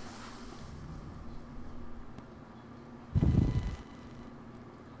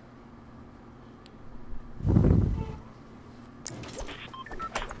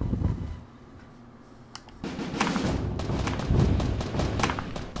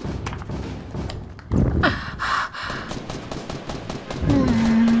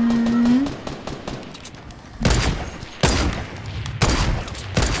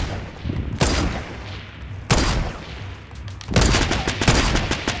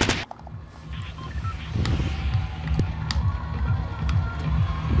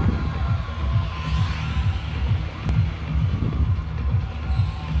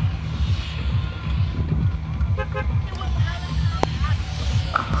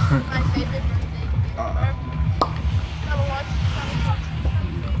 My favorite birthday.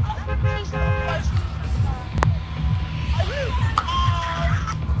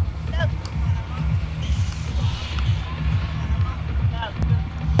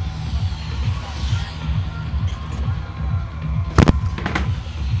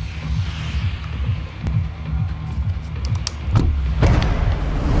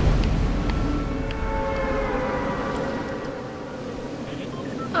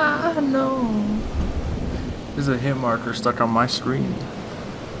 No. There's a hit marker stuck on my screen.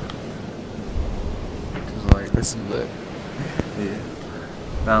 Just like This is lit. yeah.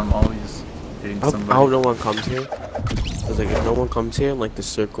 Now I'm always hitting I somebody. hope no one comes here. Cause like if no one comes here and like the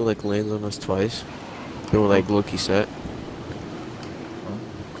circle like lands on us twice, then we're like low-key set. Oh,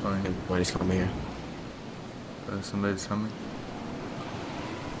 fine. And nobody's coming here. Somebody's coming.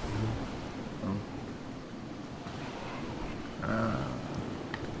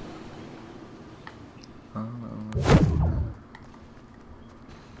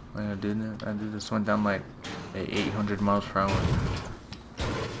 I didn't. I did this went down like 800 miles per hour.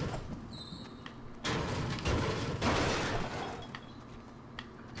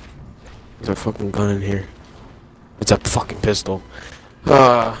 There's a fucking gun in here. It's a fucking pistol.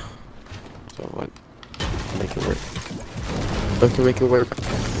 So what? Make it work. I can make it work.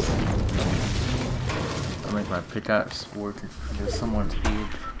 I make my pickaxe work against someone's head.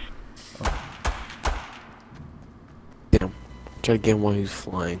 Oh. Damn. Try to get him while he's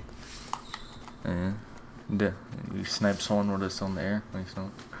flying. Yeah. You snipe someone with us on the air, like so.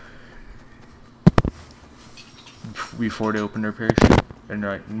 Before they open their parachute, and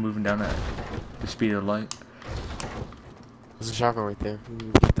they're like moving down at the speed of light. There's a shotgun right there. You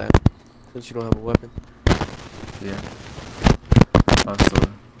can get that. Since you don't have a weapon. Yeah.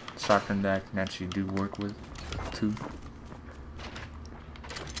 Also, shotgun that I can actually do work with, too.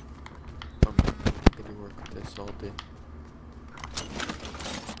 I'm gonna do work with this all day.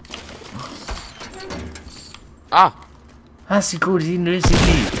 Ah! Así così non si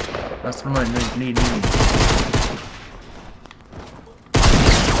lì. That's what I need. I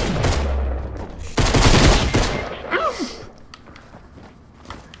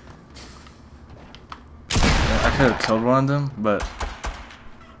could have killed one of them, but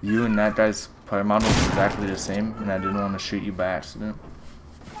you and that guy's player model is exactly the same, and I didn't want to shoot you by accident.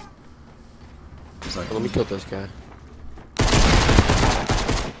 It's like, Let me kill this guy.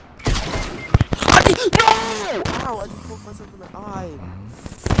 No! Ow! I just poked myself in the eye.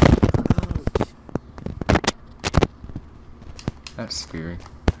 Ouch. That's scary.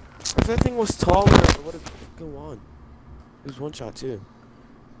 If that thing was taller, I would have fucking won. It was one shot too.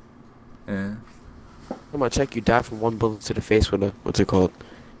 Yeah. Come on, check. You died from one bullet to the face with a what's it called?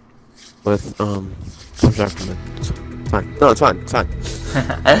 With I'm sorry from it. It's fine. No, it's fine. It's fine.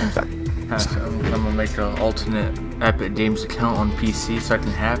 It's fine. I'm gonna make an alternate Epic Games account on PC so I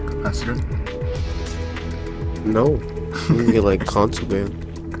can hack. Consider. No, you can get like console ban.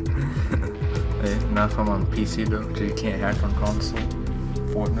 Hey, not if I'm on PC though, because you can't hack on console.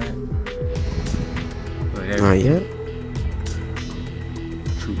 Fortnite. But yeah, Not yet.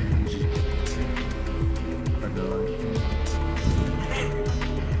 true.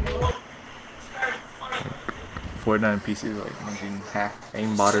 Fortnite and PC, like you can hack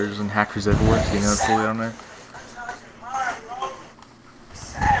aimbotters and hackers everywhere, so you know it's fully on there.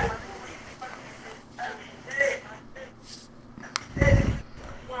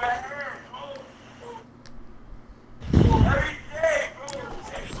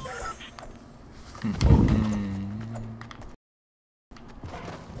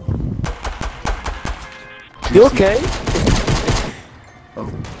 You okay?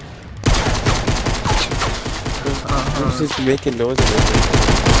 Oh. I was just making noise.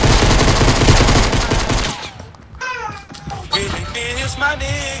 Really miss my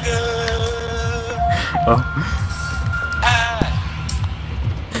nigga. Oh.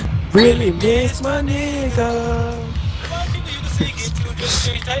 Really miss my nigga.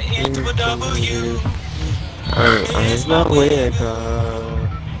 Into a W. It's not wiggle.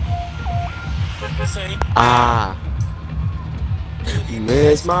 Ah.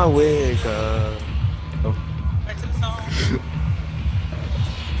 Miss my wiggle.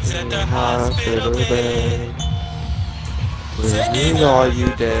 At the Hospital hospital bed. bed. When are you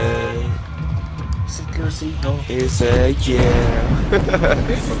dead? He said yeah.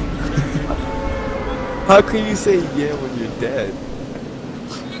 How can you say yeah when you're dead?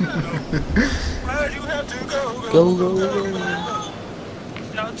 Why you have to go? Go, go, go.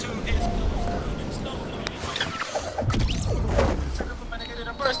 Not to his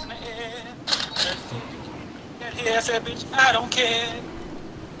burst in the air. I said, bitch, I don't care.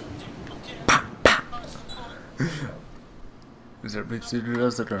 Is there a big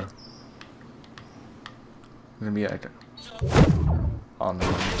studios that are gonna be like on the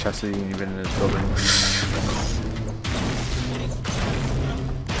chest even in this building?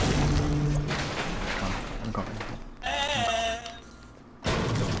 I'm coming.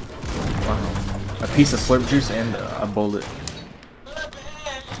 Wow. A piece of slurp juice and a bullet.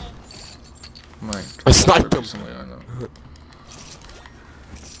 I'm like, I sniped him. I know.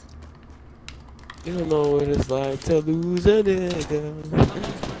 You don't know what it's like to lose a nigga.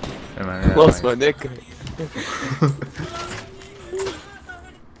 Lost my nigga.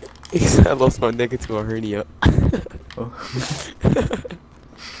 He said I lost my nigga to a hernia. Oh.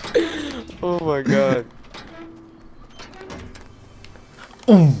 Oh my god.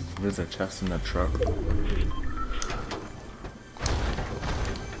 There's a chest in the truck.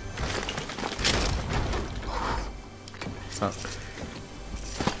 What's up?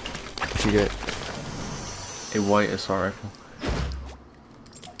 What'd you get? A white assault rifle.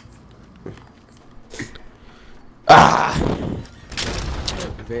 Ah!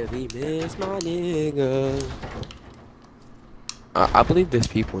 Really miss my nigga. I believe there's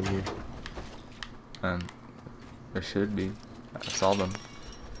people in here. And there should be. I saw them.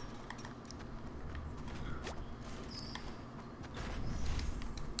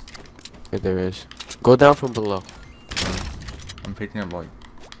 Yeah, there is. Go down from below. I'm picking up like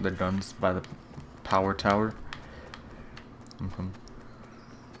the guns by the power tower. I'm coming.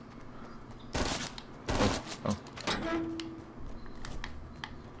 Oh.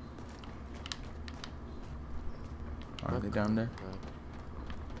 Are they down there?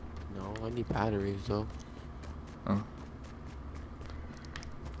 No, I need batteries though. Oh.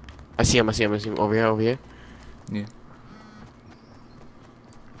 I see him. Over here. Yeah.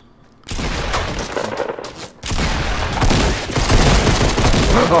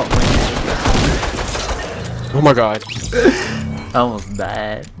 Oh my god. I almost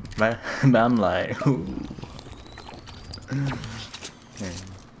died. But I'm like, ooh. Yeah,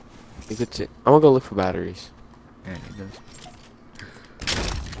 You could I'm gonna go look for batteries. yeah, it does.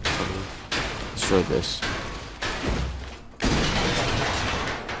 Destroy this.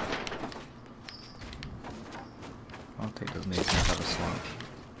 I'll take those nades and have a swamp.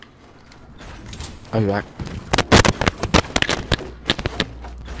 I'll be back.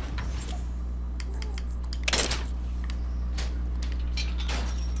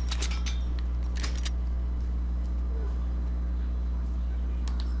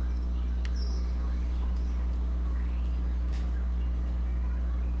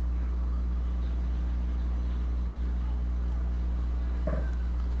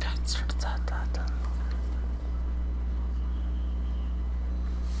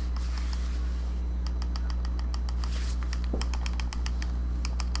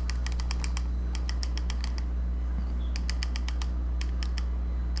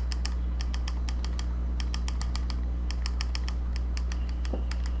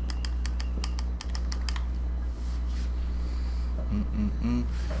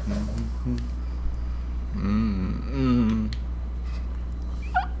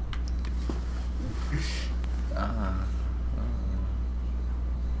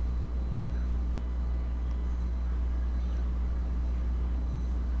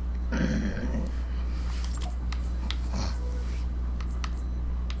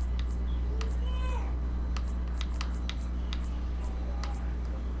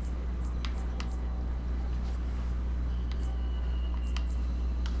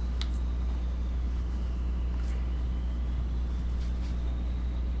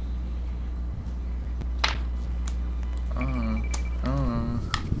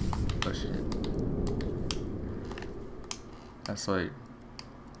 Oh shit. That's like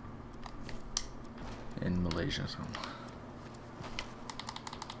in Malaysia somewhere.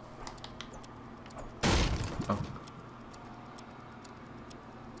 Oh.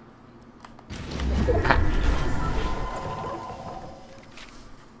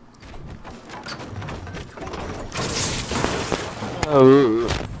 Oh.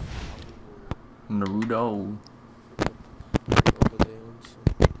 Naruto.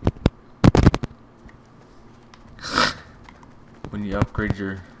 When you upgrade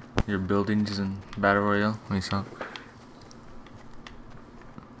your buildings in Battle Royale, let me stop.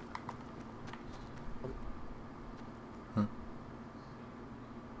 Huh?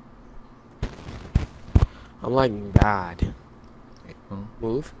 I'm lagging bad. Oh.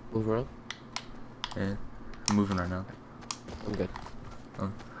 Move around. Yeah, I'm moving right now. I'm good.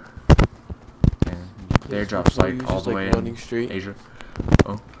 Oh. And their drops like all the way in Asia.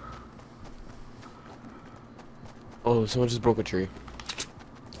 Oh. Oh, someone just broke a tree.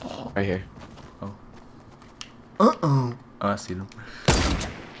 Right here. Oh. Oh, I see them.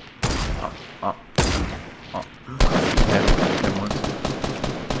 Oh. Hit once.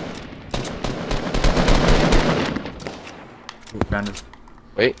 Bandit.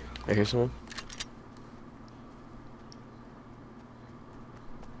 Wait, I hear someone.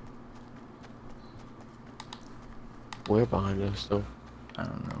 Where behind us though? I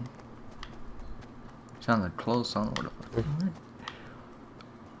don't know. Sounded close. I don't know what the fuck.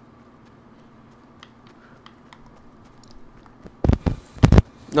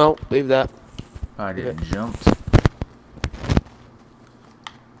 No, leave that. I did jumped.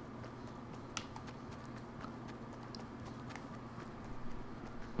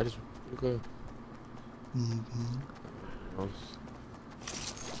 I just okay. I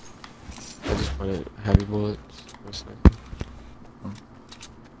just wanted heavy bullets.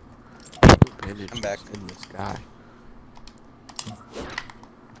 I'm back. In the sky.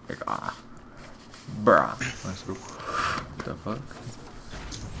 Like, bruh. Let's go. What the fuck?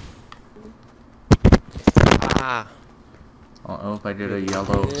 Ah. I hope I did a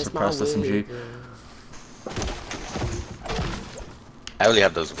yellow suppressed SMG. I only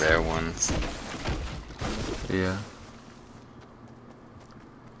have those rare ones. Yeah.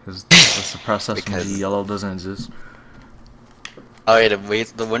 Because the suppressed SMG yellow doesn't exist. Oh yeah,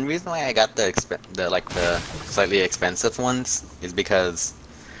 the one reason why I got the slightly expensive ones is because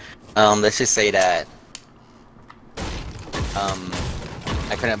let's just say that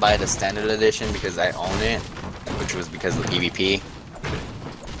I couldn't buy the standard edition because I own it, which was because of PvP.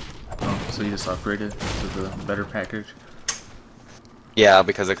 Oh, so you just upgraded to the better package? Yeah,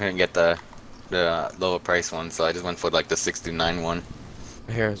 because I couldn't get the lower price one, so I just went for like the 69 one.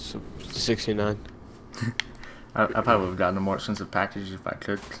 Here it's 69. I probably would have gotten a more expensive package if I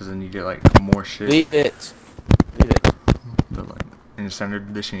could, because then you get like more shit. Leave it. Leave it. But like in the standard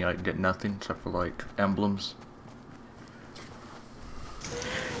edition, you like get nothing except for like emblems.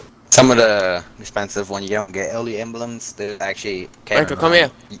 Some of the expensive one you don't get early emblems. They actually. Michael, come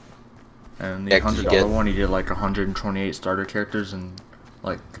here. And the $100 one, you get like 128 starter characters and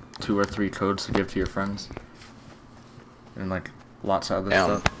like 2 or 3 codes to give to your friends, and like lots of other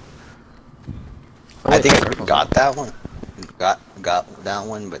stuff. I think I got that one. Got that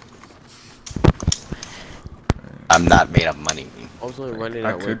one, but I'm not made of money. I was only running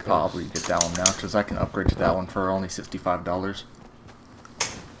I could probably get that one now because I can upgrade to that one for only $65.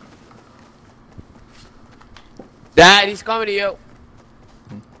 Dad, he's coming to you.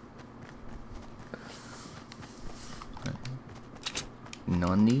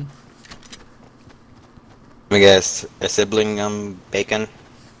 Nani? I guess a sibling bacon.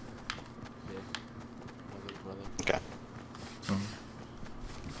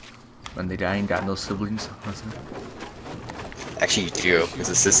 I ain't got no siblings. Actually, you do. It's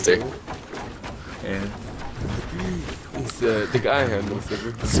a sister. Yeah. The guy had no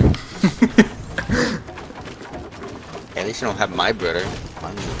siblings. At least you don't have my brother.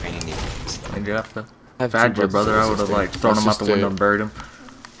 I'm just a pain in the And you have to. I If I had your brother, I would have like thrown him out the window and buried him.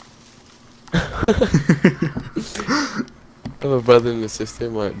 I have a brother and a sister.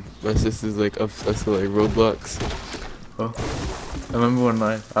 My sister's like obsessed with like Roblox. Oh. I remember when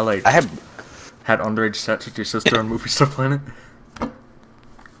I had underage sex with your sister on Movie Star Planet.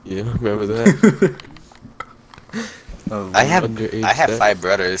 Yeah, remember that? I have Underage 5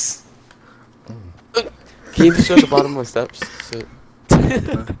 brothers. Can you just show the bottom of my steps? So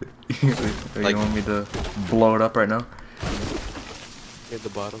You want me to blow it up right now? at the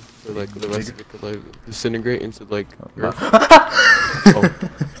bottom, so like the rest of it could like disintegrate into like earth. Oh.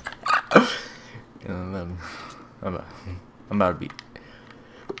 I'm about to beat.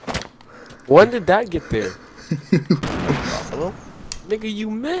 When did that get there? Buffalo? Nigga, you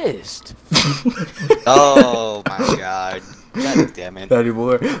missed. Oh my god. God damn it. Daddy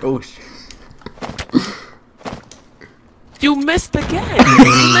boy. Oh shit. You missed again.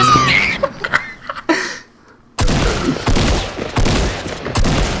 You missed again.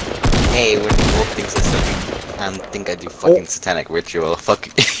 Hey, when Wolf thinks it's something, I don't think I do fucking satanic ritual. Fuck.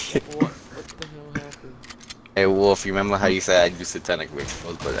 What the hell happened? Hey Wolf, you remember how you said I do satanic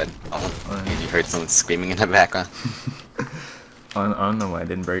rituals, but you heard someone screaming in the background? I don't know why I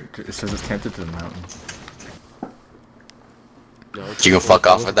didn't break. It says it's connected to the mountain. No, You can fuck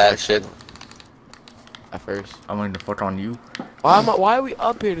off with that shit. At first. I'm going to fuck on you. Why are we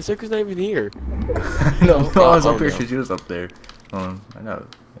up here? The circle's not even here. No, I was up here no. because you was up there. I know.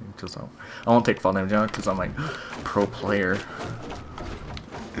 Just I won't take fall damage because I'm like pro player.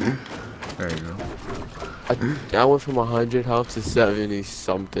 There you go. I went from 100 health to 70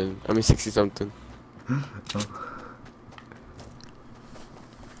 something. I mean 60 something. Oh.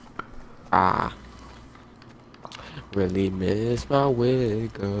 Ah. Really miss my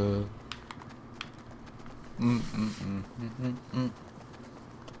wig up.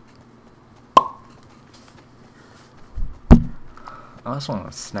 I just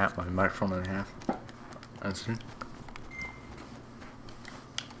want to snap my microphone in half. That's it.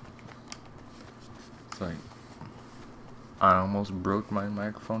 It's like I almost broke my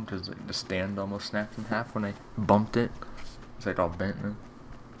microphone because like, the stand almost snapped in half when I bumped it. It's like all bent now.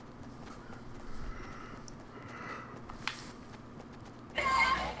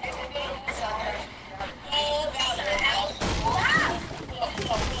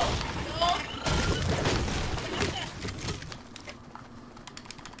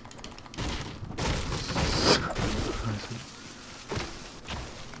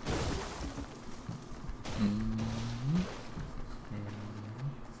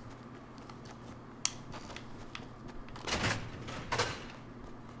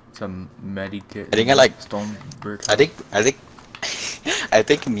 Some medikit. I think I like Stonebird. I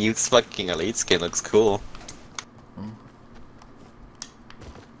think Mute's fucking elite skin looks cool.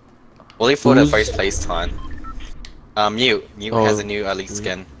 Only for the first place ton. Mute has a new elite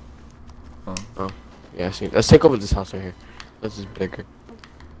skin. Oh, yeah, I see. Let's take over this house right here. This is bigger.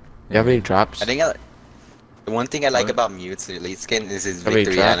 You have any drops? I think the one thing I like about Mute's elite skin is his Have any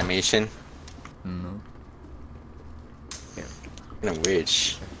victory trap? animation. No. In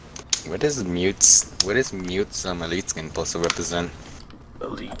which, what is Mute's elite skin supposed to represent?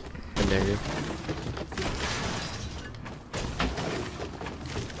 Elite. A negative.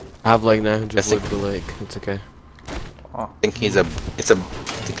 I have like 900 That's wood, but like it's okay. I think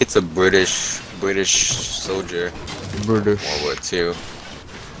it's a British soldier. British. World War II.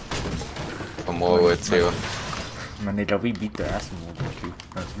 From World War II. Man, nigga, we beat their ass in World War II.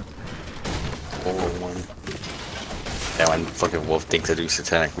 World War I. Yeah, when fucking Wolf thinks I do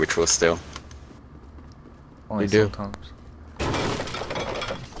satanic rituals still. Only You do. sometimes.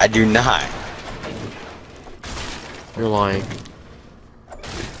 I do not. You're lying. I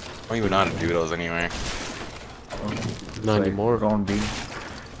don't even know how to do those anyway. Not anymore. Gonna be.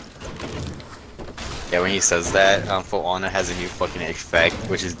 Yeah, when he says that, For Honor has a new fucking effect,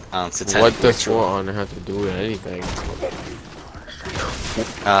 which is satanic What does ritual. For Honor have to do with anything?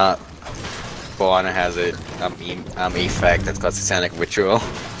 For Honor has a effect that's called satanic ritual.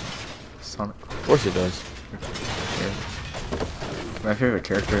 Sonic. Of course it does. Yeah. My favorite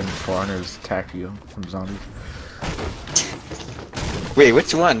character in For Honor is Takio from Zombies. Wait,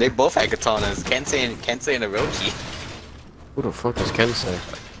 which one? They both had katanas. Kensei and Orochi. Who the fuck is Kensei?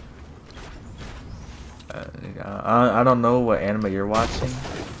 I don't know what anime you're watching.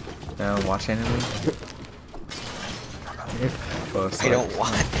 I don't watch anime. I don't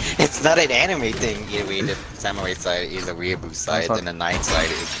want. It's not an anime thing. You know, the samurai side is a weeaboo side, and the knight side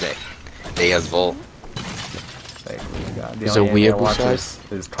is the they as well. Like, the Is a only anime I weeaboo watch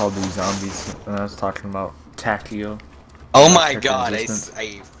side? is called the Zombies, and I was talking about Takio. Oh my Check god! I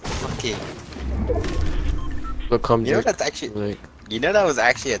resistance. fucking. What comes You know like, that's actually. like You know that was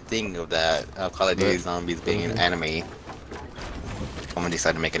actually a thing of that Call of Duty What? Zombies being an anime. Someone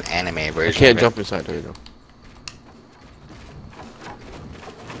decided to make an anime I version. can't of it. jump inside there though.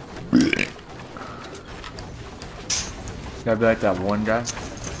 Gotta be like that one guy.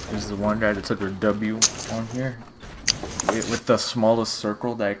 This is the one guy that took a W on here. With the smallest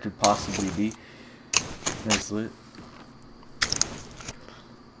circle that it could possibly be. That's lit.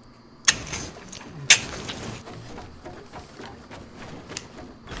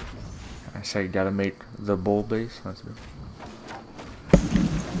 I say you gotta make the bull base. That's it.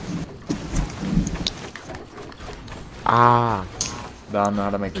 Ah. But I don't know how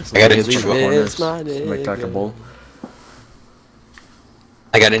to make this. I got little in trouble. corners It's my to make like a nigga. bull.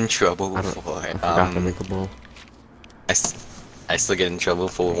 I got in trouble I don't- before. I forgot to make a bowl. I still get in trouble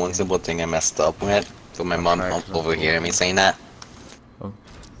for one simple thing I messed up with. So my mom overhearing me saying that. Oh.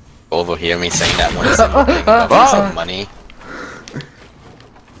 Overhear me saying that one simple thing about some money.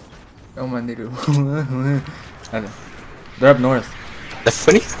 Oh my nigga. They're up north. The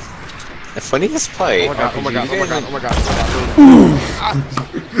funniest part. Oh my god, oh my god, oh my god, oh my god, oh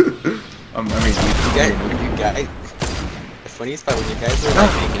my god. I mean, You guys, the funniest part when you guys were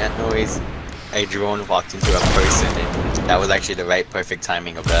like making that noise, a drone walked into a person, and that was actually the right, perfect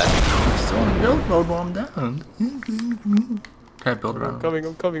timing of that. still in build mode while I'm down. Can't build around.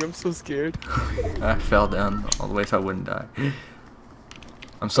 I'm coming, I'm so scared. I fell down all the way so I wouldn't die.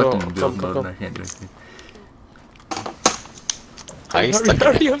 I'm stuck in build mode and I can't do anything. Are you stuck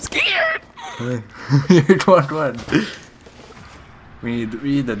in it? I'm scared! What? We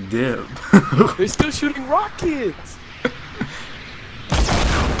need a dip. They're still shooting rockets!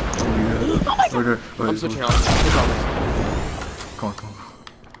 I'm switching out. Come on.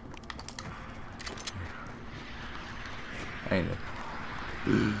 Ain't it?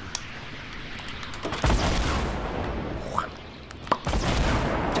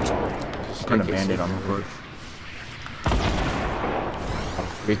 Put a band-aid on my foot.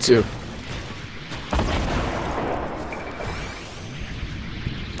 Me too.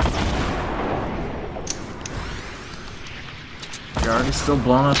 You're already still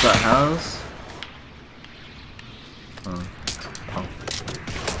blowing up that house? Oh.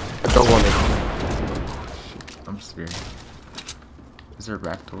 I don't want it. Shit, I'm scared. Is there a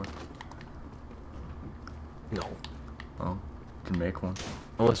back door? No. Oh, you can make one.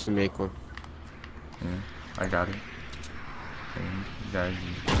 Unless we make one. Yeah, I got it. And you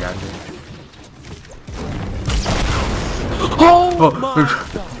got it. Oh my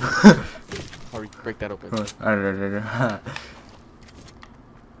god! Hurry, break that open.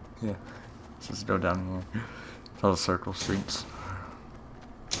 Yeah, let's just go down here. It's all circle streets.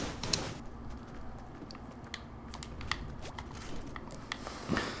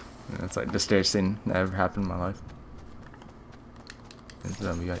 Yeah, it's like the scariest thing that ever happened in my life. It's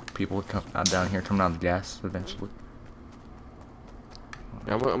gonna be like people come out down here coming out of the gas eventually.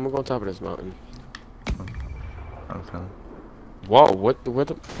 Yeah, I'm gonna go on top of this mountain. I'm telling. Whoa, what the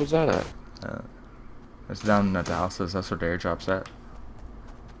was that at? It's down at the houses. That's where the airdrop's at.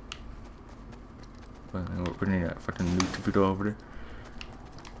 But we're gonna need a fucking loot if we go over there.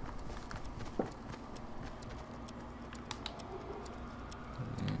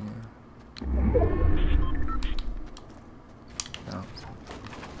 No.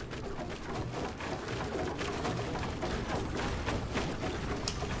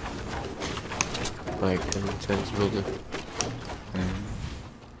 Like an intense building.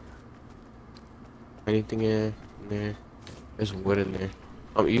 Anything in there? There's wood in there.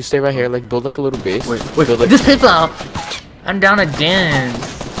 You stay right here, like build like a little base. Wait, build, like, this people! I'm down again!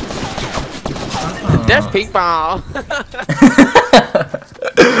 That's paintball!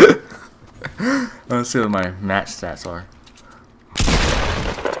 Let's see what my match stats are.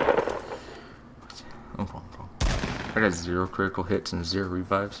 Oh, I got 0 critical hits and 0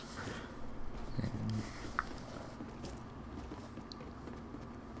 revives.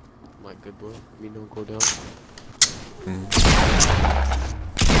 My good boy, me don't go down.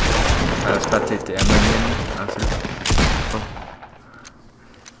 I spectate the MMA. That's it. Oh.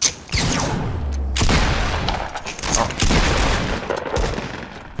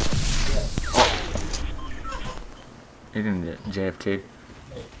 He didn't get JFK.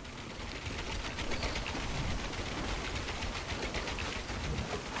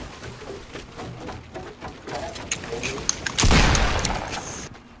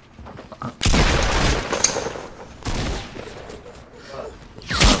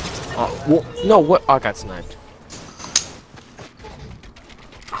 Well, no, what? Oh, I got sniped.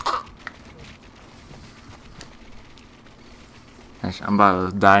 Actually, I'm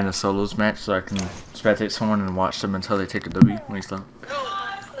about to die in a solos match so I can spectate someone and watch them until they take a W when we stop.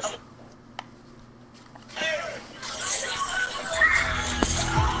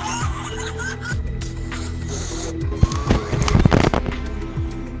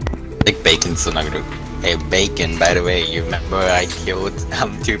 Like Bacon's still not gonna. Hey, Bacon, by the way, you remember I killed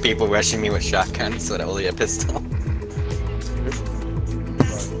 2 people rushing me with shotguns with only a pistol?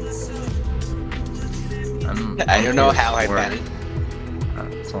 I don't know how I managed.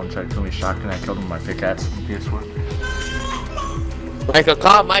 Someone tried to kill me shotgun, I killed him with my pickaxe and PS4. Micah,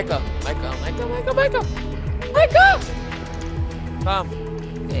 come, Micah! Micah! Come.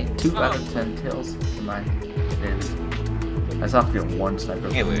 Hey, 2 out of 10 kills for my damage. I stopped getting 1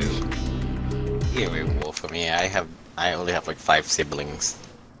 sniper. Hey, wait, Wolf, for me, I only have like 5 siblings.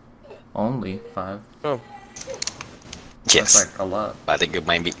 Only 5? Oh. Yes. That's like a lot. I think it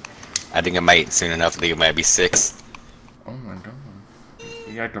might soon enough. I think it might be 6. Oh my god.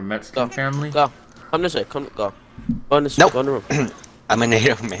 You got the Mexican family? Go. Come this way. Go. Go in this Nope. Go in the room. I'm a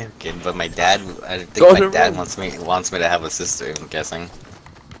Native American, but my dad. I think my dad wants me to have a sister. I'm guessing.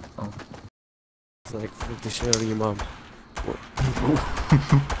 Oh. It's like freak the shit out of your mom.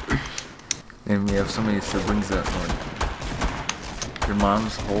 And we have so many siblings that like your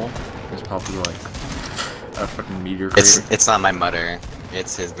mom's hole is probably like a fucking meteor crater. It's not my mother.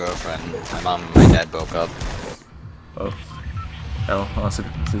 It's his girlfriend. My mom and my dad broke up. Oh. Oh, awesome.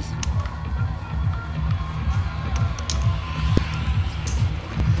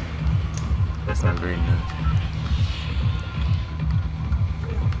 That's not very nice.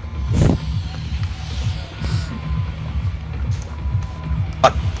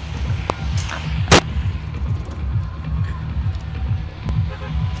 Fuck.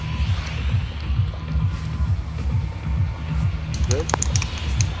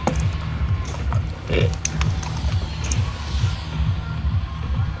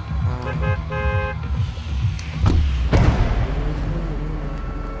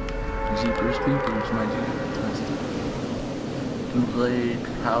 Jeepers Creepers, my Jeepers. Bootleg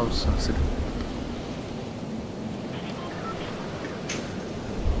house of city.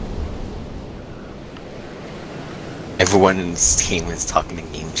 Everyone in this team is talking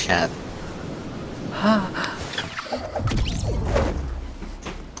in game chat.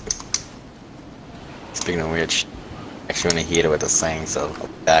 Speaking of which, actually want to hear what they're saying, so I'll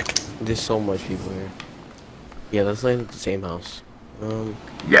be back. There's so much people here. Yeah, let's land at the same house.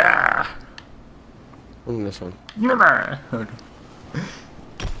 Yeah! In this one. Never!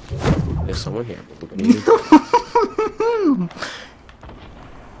 There's someone here. I'm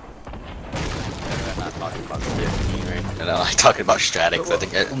not talking about the team, right? No, I'm talking about Stratix. I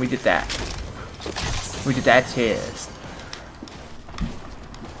think When we did that. We did that test.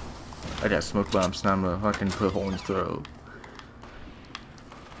 I got smoke bombs, now I'm gonna fucking put a hole in his throat.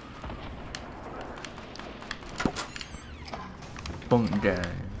 Boom, guy.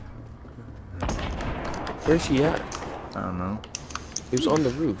 Where's he at? I don't know. He was on the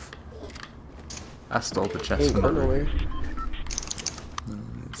roof. I stole the He chest ain't from going the nowhere.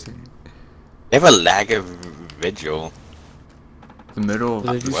 they have a lag of vigil. The middle of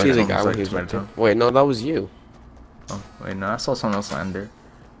Did you the see the zone guy was when like he was right tomato. there? Wait, no, that was you. Oh, wait, no, I saw someone else land there.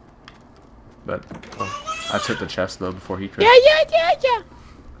 But I took the chest though before he could. Yeah.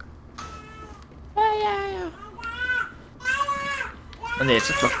 And they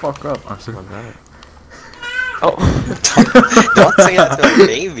shut the fuck up. I'm sorry. Oh. Don't say that to a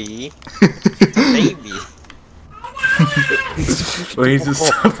baby. It's a baby. Well, he's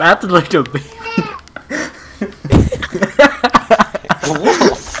just acting like a baby.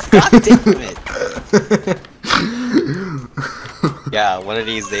 Wolf, God damn it. Yeah, one of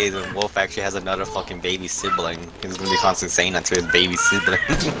these days when Wolf actually has another fucking baby sibling, he's gonna be constantly saying that to his baby sibling.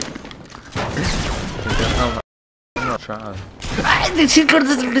 I'm not trying.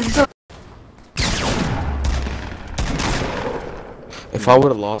 If I would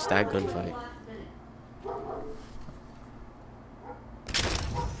have lost that gunfight.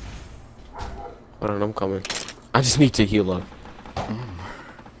 Hold on, I'm coming. I just need to heal up.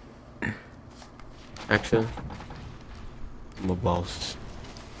 Actually, I'm a boss.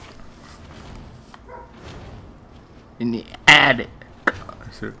 You need to add it.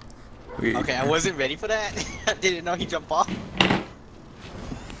 Okay, I wasn't ready for that. I didn't know he jumped off.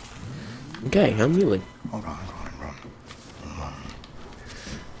 Okay, I'm healing. Hold on.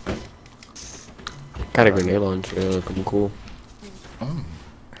 Got a grenade launcher, looking cool.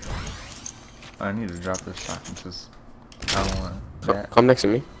 I need to drop this shot because I don't want that. Come next to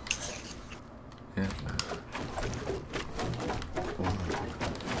me.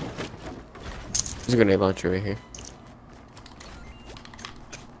 There's a grenade launcher right here.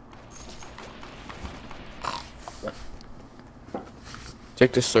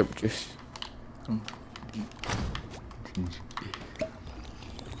 Check the slurp juice.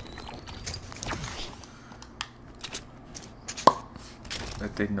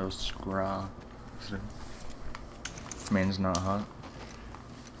 That thing knows scraw. Man's not hot.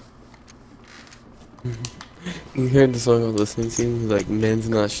 You heard the song I was listening to? Like, men's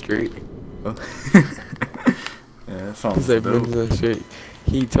not straight. Oh. Yeah, that sounds He's like, dope. men's not straight.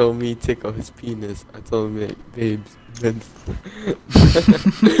 He told me to take out his penis. I told him, like, babes, men's.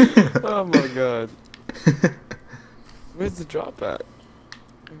 Oh my god. Where's the drop at?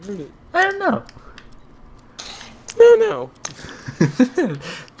 I heard it. I don't know. No.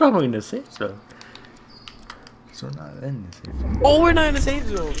 Probably in the safe zone. So we're not in the safe zone. Oh, we're not in the safe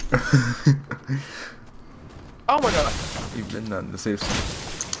zone. Oh my god. You've been in the safe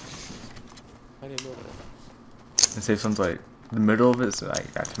zone. I didn't know that. The safe zone's like the middle of it's like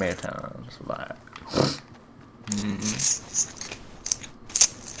at Tomato Town. So like.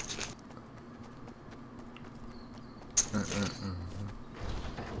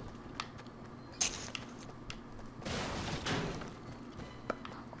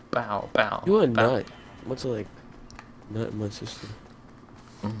 Bow, bow. You a bow. nut. What's like nut my sister?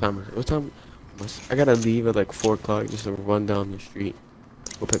 What time? I gotta leave at like 4 o'clock just to run down the street.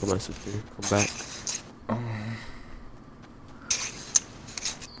 Go pick up my sister. Come back.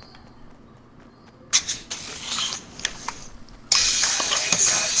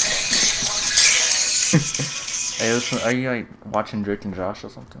 Hey, listen, are you like watching Drake and Josh or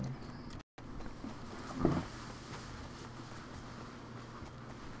something?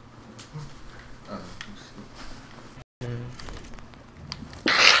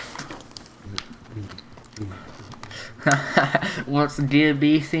 What's the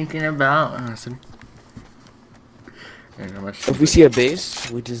DB thinking about? If we see a base,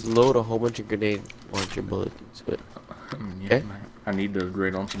 we just load a whole bunch of grenade launcher bullets into it. Yeah, Okay. I need the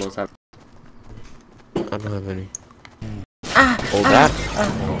grenade launcher bullets. I don't have any. Hold that.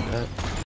 Hold that.